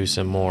still gonna do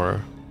some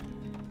more.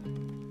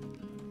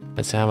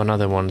 Let's have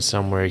another one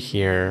somewhere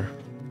here.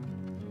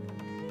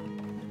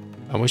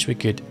 I wish we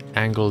could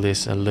angle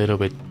this a little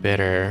bit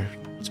better.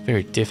 It's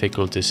very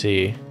difficult to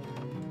see.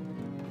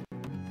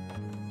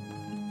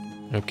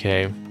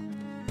 Okay.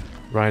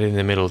 Right in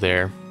the middle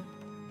there.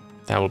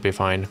 That will be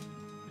fine.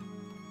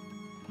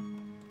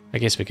 I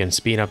guess we can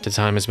speed up the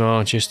time as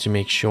well, just to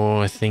make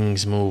sure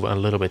things move a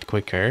little bit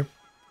quicker.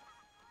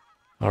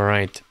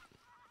 Alright.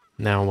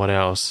 Now what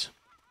else?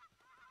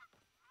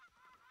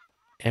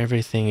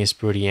 Everything is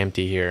pretty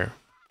empty here.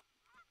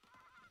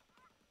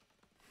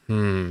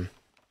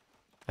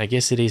 I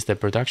guess it is the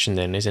production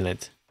then, isn't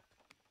it?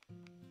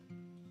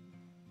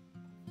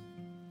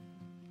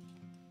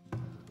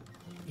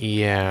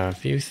 Yeah, a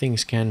few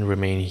things can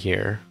remain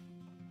here.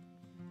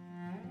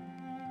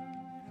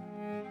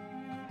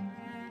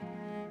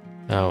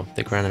 Oh,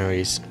 the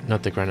granaries.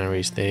 Not the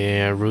granaries,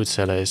 the root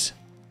cellars.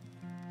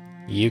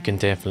 You can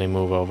definitely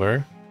move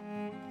over.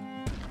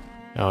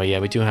 Oh yeah,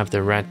 we do have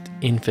the rat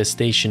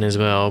infestation as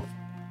well.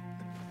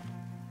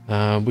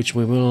 Which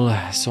we will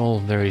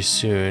solve very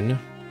soon.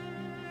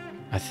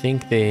 I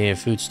think the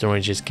food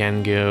storages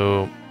can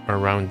go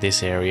around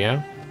this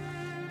area.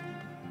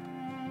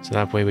 So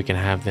that way we can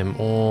have them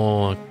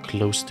all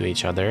close to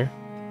each other.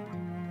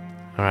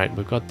 Alright,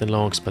 we've got the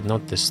logs but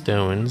not the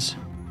stones.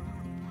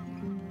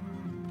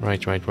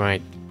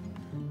 Right.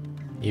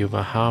 You've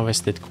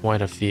harvested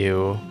quite a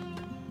few.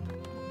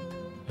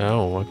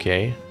 Oh,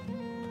 okay.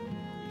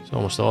 So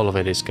almost all of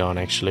it is gone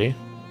actually.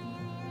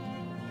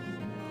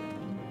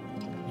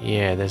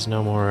 Yeah, there's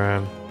no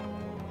more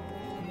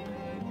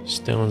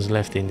stones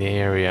left in the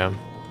area.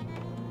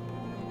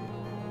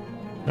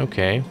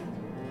 Okay,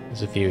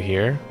 there's a few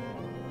here.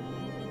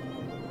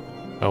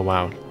 Oh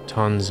wow,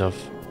 tons of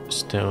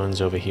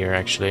stones over here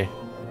actually.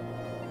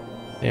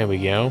 There we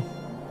go.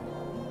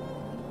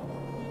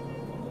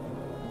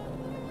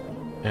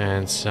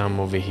 And some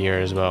over here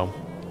as well.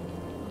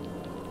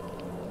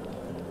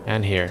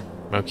 And here.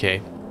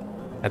 Okay.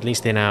 At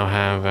least they now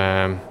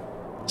have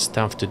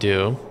stuff to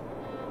do.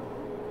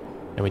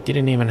 And we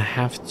didn't even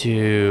have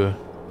to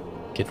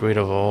get rid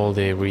of all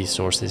the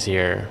resources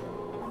here.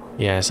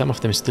 Yeah, some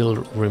of them still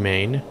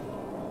remain.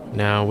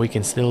 Now we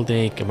can still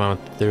take about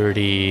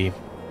 30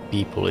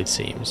 people, it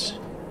seems.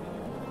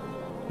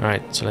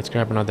 Alright, so let's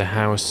grab another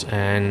house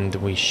and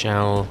we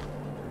shall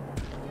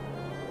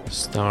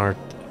start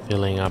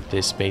filling up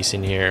this space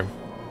in here.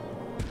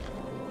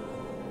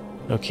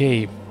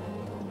 Okay,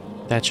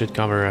 that should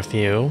cover a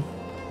few.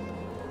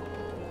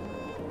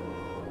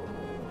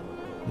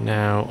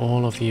 Now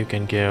all of you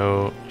can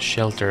go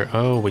shelter.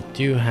 Oh, we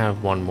do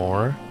have one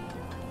more.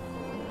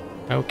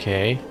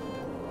 Okay.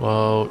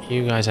 Well,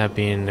 you guys have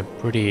been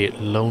pretty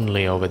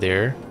lonely over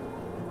there.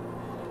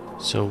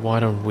 So why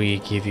don't we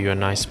give you a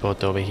nice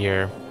spot over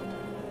here?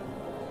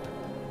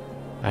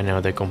 I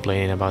know they're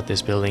complaining about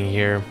this building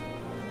here.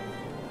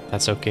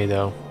 That's okay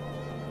though.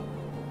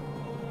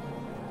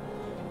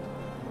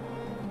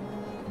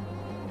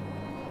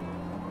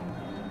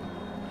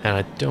 And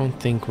I don't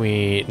think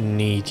we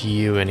need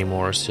you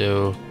anymore,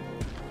 so...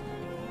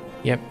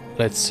 Yep,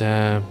 let's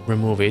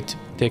remove it.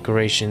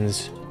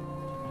 Decorations.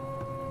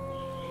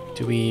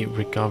 Do we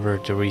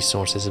recover the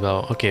resources as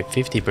well? Okay,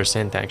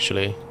 50%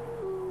 actually.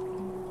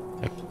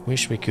 I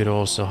wish we could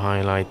also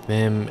highlight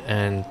them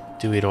and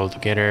do it all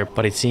together,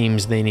 but it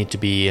seems they need to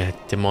be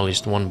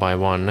demolished one by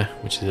one,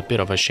 which is a bit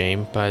of a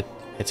shame, but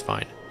it's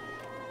fine.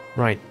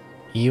 Right,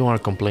 you are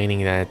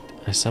complaining that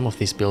some of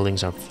these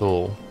buildings are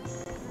full.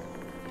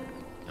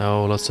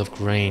 Oh, lots of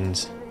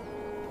grains.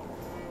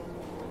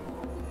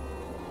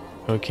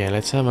 Okay,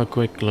 let's have a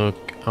quick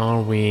look.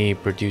 Are we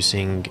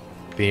producing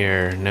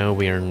beer? No,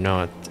 we are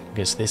not,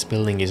 because this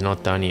building is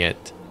not done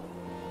yet.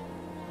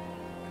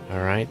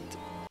 Alright.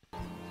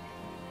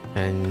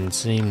 And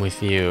same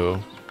with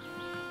you.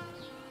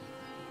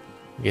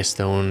 I guess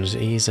stones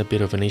is a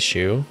bit of an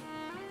issue.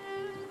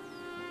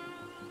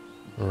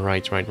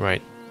 Right.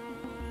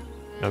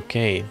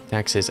 Okay,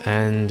 taxes,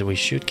 and we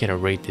should get a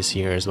rate this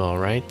year as well,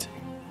 right?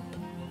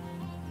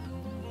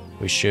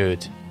 We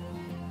should.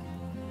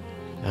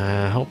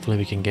 Hopefully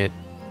we can get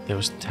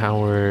those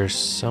towers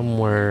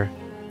somewhere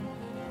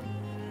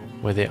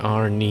where they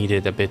are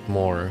needed a bit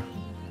more.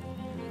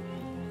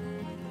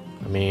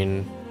 I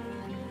mean,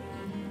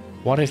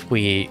 what if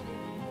we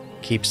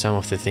keep some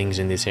of the things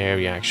in this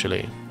area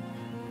actually?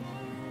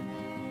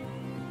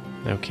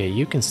 Okay,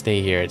 you can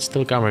stay here. It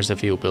still covers a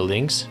few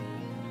buildings.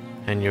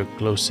 And you're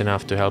close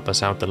enough to help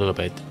us out a little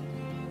bit.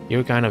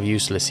 You're kind of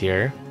useless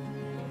here.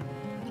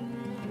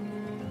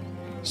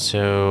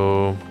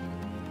 So,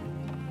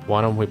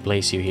 why don't we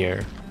place you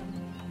here?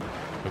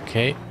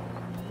 Okay.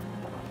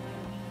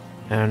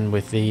 And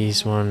with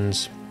these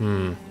ones,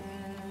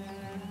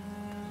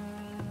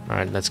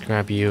 Alright, let's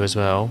grab you as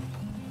well.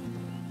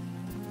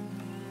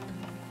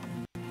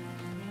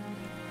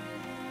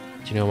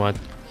 Do you know what?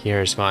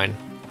 Here is fine.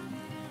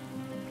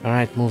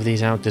 Alright, move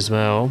these out as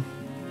well.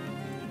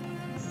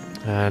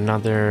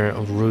 Another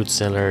root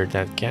cellar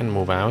that can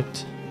move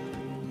out.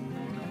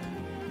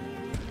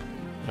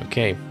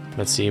 Okay,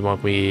 let's see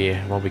what we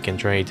can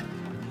trade.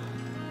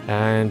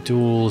 And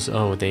tools,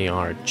 oh, they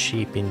are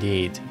cheap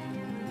indeed.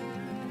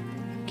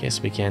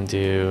 Guess we can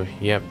do,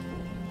 yep,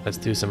 let's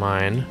do some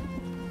iron.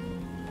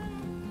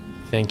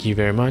 Thank you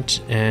very much.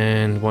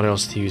 And what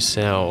else do you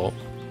sell?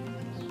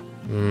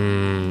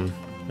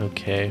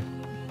 Okay.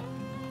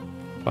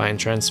 Buy and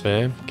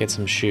transfer, get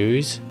some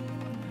shoes.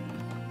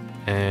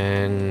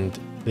 And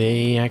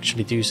they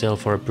actually do sell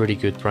for a pretty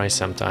good price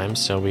sometimes,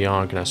 so we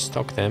are gonna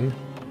stock them.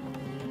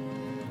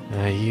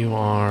 You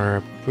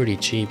are pretty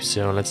cheap,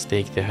 so let's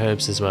take the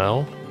herbs as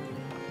well.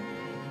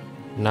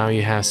 Now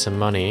you have some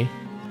money.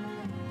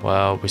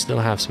 Well, we still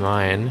have some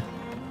iron,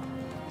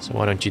 so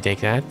why don't you take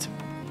that?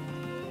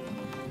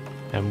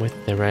 And with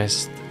the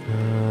rest...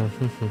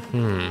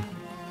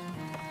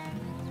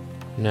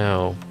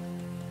 No.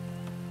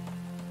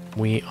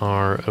 We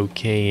are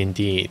okay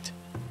indeed.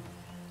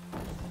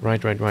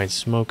 Right.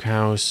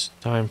 Smokehouse.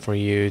 Time for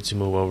you to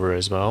move over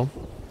as well.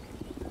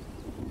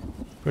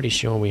 Pretty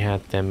sure we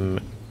had them...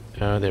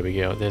 Oh, there we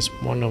go. There's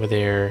one over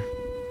there.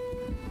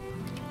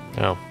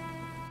 Oh.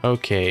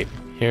 Okay,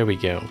 here we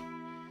go.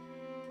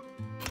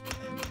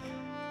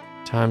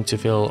 Time to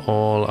fill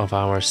all of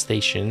our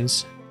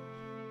stations.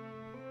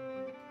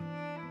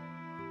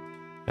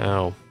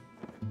 Oh.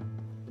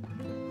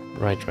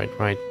 Right.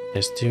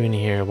 There's 2 in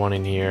here, 1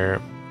 in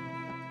here.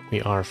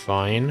 We are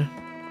fine.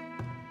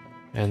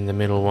 And the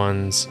middle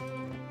ones...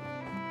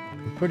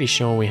 I'm pretty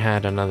sure we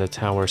had another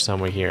tower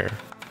somewhere here.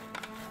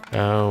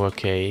 Oh,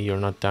 okay, you're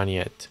not done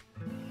yet.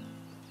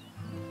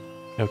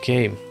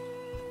 Okay.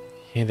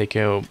 Here they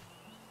go.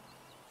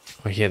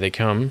 Oh, here they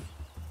come.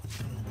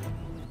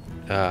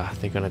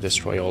 They're gonna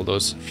destroy all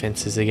those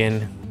fences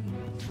again.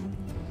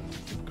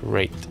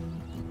 Great.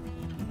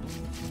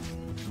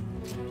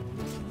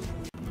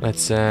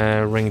 Let's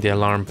ring the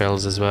alarm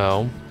bells as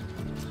well.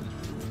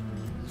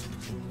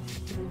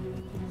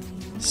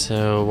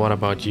 So, what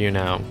about you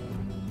now?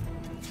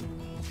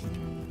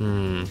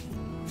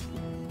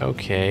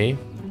 Okay.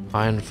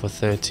 Iron for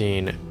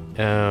 13.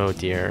 Oh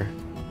dear.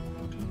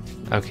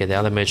 Okay, the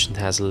other merchant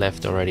has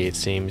left already, it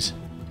seems.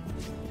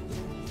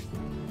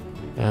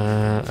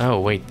 Oh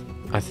wait.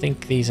 I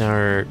think these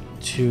are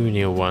 2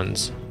 new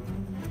ones.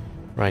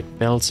 Right,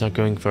 belts are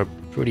going for a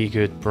pretty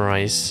good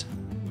price.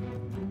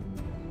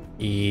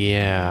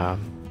 Yeah.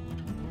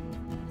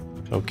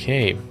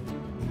 Okay.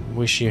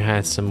 Wish you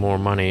had some more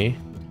money.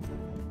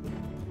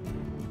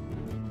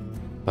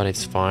 But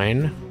it's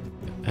fine.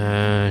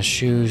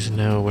 Shoes,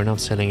 no, we're not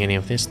selling any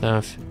of this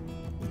stuff.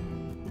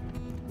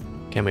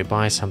 Can we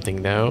buy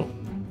something though?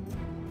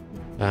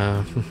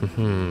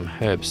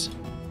 Herbs.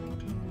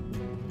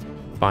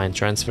 Buy and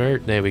transfer,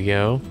 there we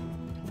go.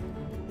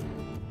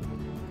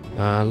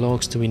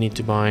 Logs, do we need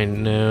to buy?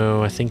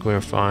 No, I think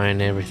we're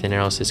fine. Everything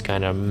else is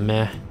kind of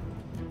meh.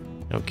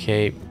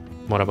 Okay,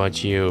 what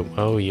about you?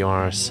 Oh, you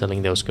are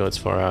selling those goats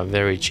for a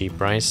very cheap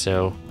price,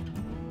 so...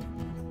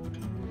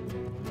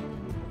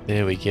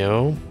 There we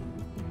go.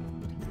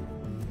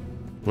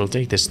 We'll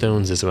take the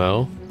stones as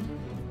well.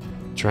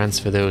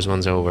 Transfer those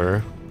ones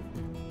over.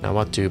 Now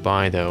what to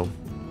buy though?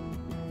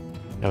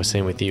 No,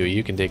 same with you.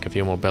 You can take a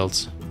few more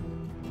belts.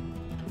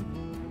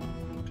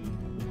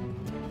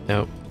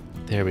 No,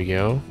 there we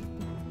go.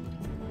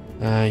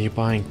 You're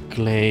buying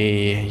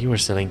clay. You were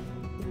selling...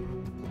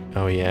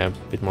 Oh yeah, a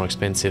bit more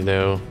expensive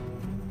though.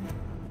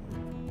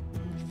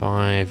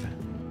 5.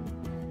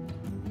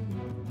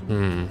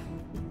 I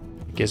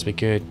guess we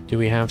could. Do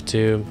we have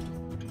to?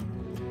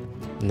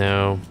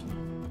 No.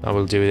 I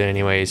will do it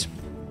anyways.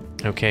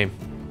 Okay.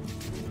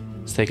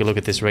 Let's take a look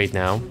at this rate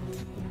now.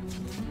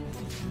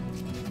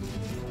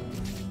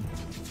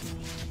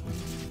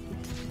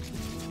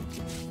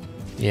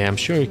 Yeah, I'm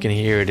sure you can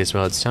hear it as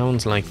well. It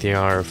sounds like they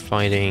are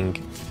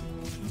fighting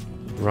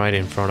right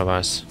in front of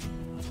us.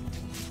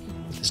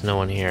 There's no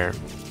one here.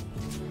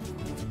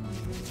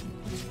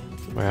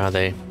 Where are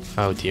they?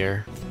 Oh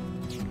dear.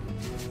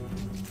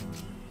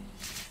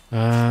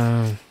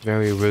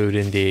 Very rude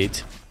indeed.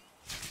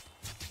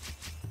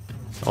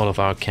 All of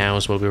our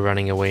cows will be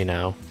running away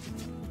now.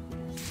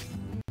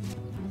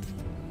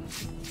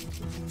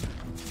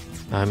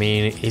 I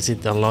mean, is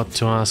it a lot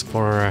to ask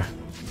for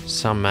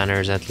some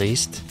manners at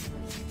least?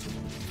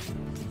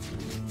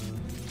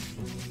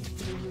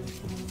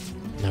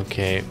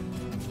 Okay.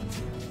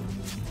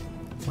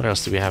 What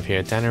else do we have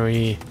here?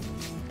 Tannery,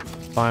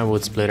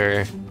 firewood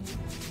splitter.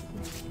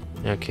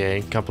 Okay,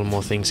 a couple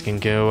more things can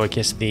go. I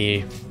guess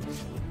the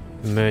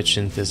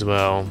merchant as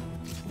well.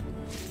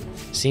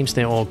 Seems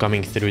they're all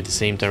coming through the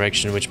same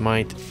direction, which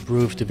might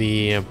prove to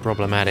be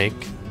problematic.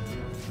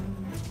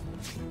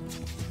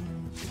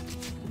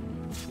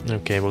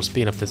 Okay, we'll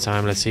speed up the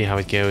time. Let's see how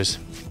it goes.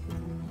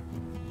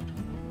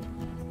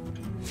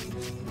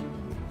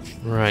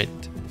 Right.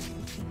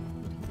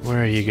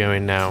 Where are you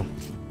going now?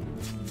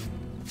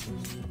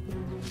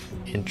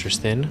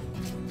 Interesting.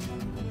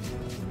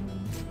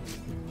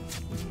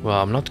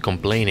 Well, I'm not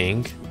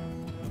complaining.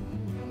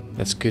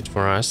 That's good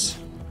for us.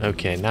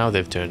 Okay, now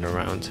they've turned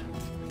around.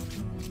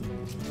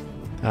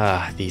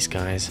 Ah, these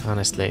guys,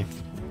 honestly.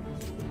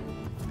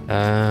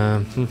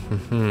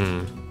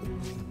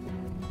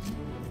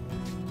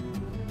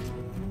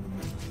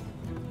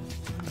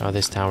 Oh,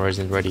 this tower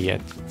isn't ready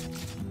yet.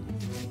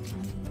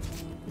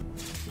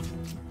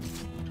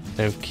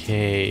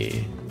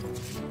 Okay.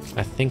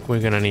 I think we're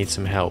gonna need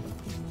some help.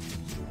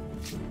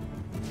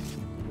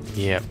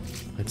 Yep,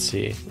 let's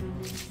see.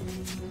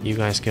 You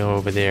guys go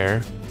over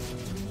there.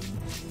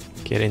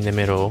 Get in the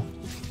middle.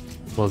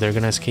 Well, they're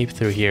gonna escape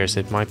through here, so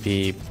it might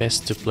be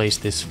best to place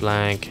this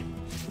flag,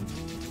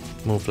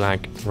 move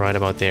flag right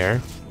about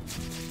there.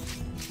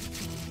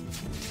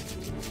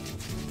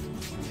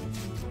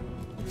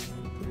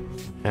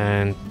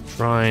 And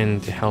try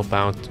and help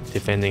out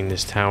defending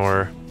this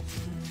tower,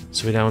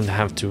 so we don't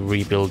have to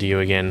rebuild you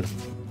again.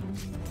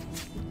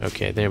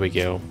 Okay, there we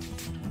go.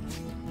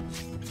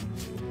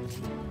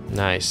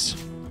 Nice.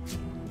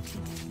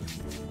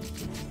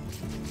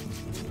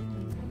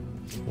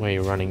 Where are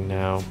you running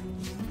now?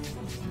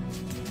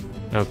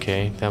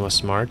 Okay, that was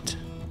smart.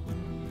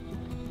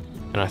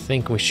 And I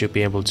think we should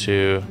be able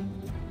to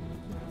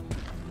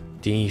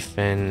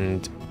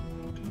defend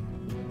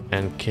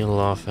and kill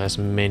off as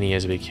many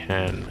as we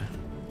can.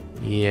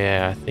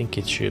 Yeah, I think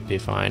it should be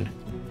fine.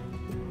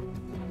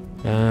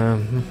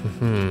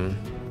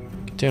 Turn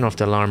off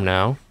the alarm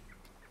now.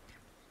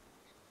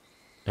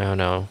 Oh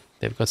no,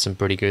 they've got some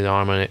pretty good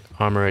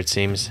armor it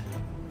seems.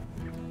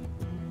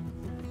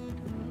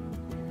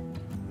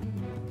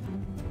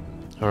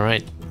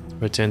 Alright,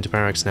 return to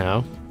barracks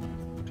now.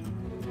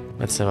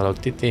 Let's have a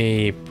look. Did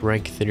they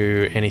break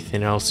through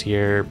anything else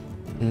here?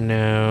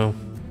 No.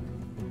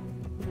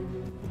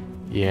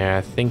 Yeah,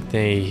 I think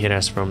they hit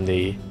us from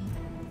the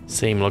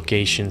same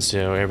location,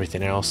 so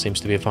everything else seems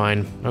to be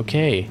fine.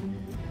 Okay.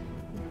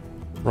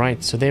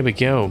 Right, so there we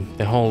go.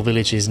 The whole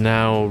village is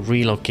now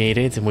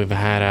relocated, and we've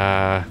had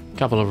a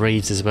couple of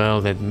raids as well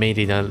that made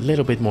it a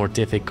little bit more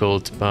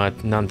difficult,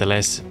 but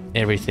nonetheless,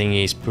 everything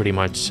is pretty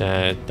much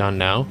done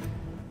now.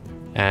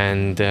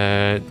 And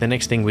the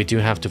next thing we do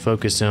have to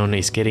focus on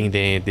is getting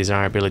the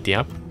desirability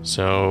up,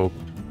 so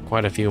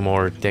quite a few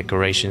more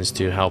decorations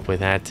to help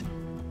with that.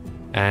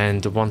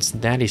 And once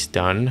that is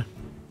done,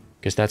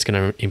 because that's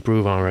going to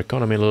improve our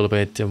economy a little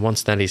bit, and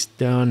once that is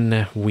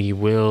done, we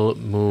will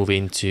move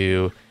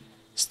into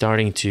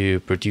starting to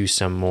produce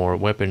some more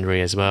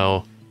weaponry as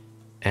well.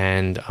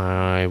 And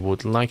I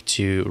would like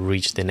to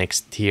reach the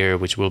next tier,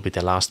 which will be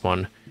the last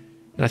one.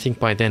 And I think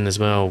by then as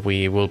well,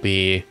 we will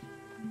be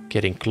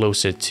getting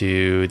closer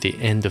to the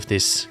end of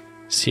this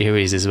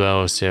series as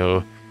well.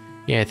 So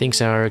yeah,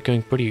 things are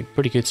going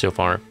pretty good so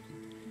far.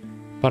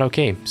 But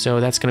okay, so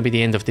that's gonna be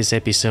the end of this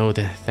episode.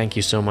 Thank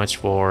you so much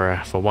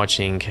for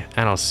watching,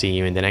 and I'll see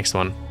you in the next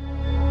one.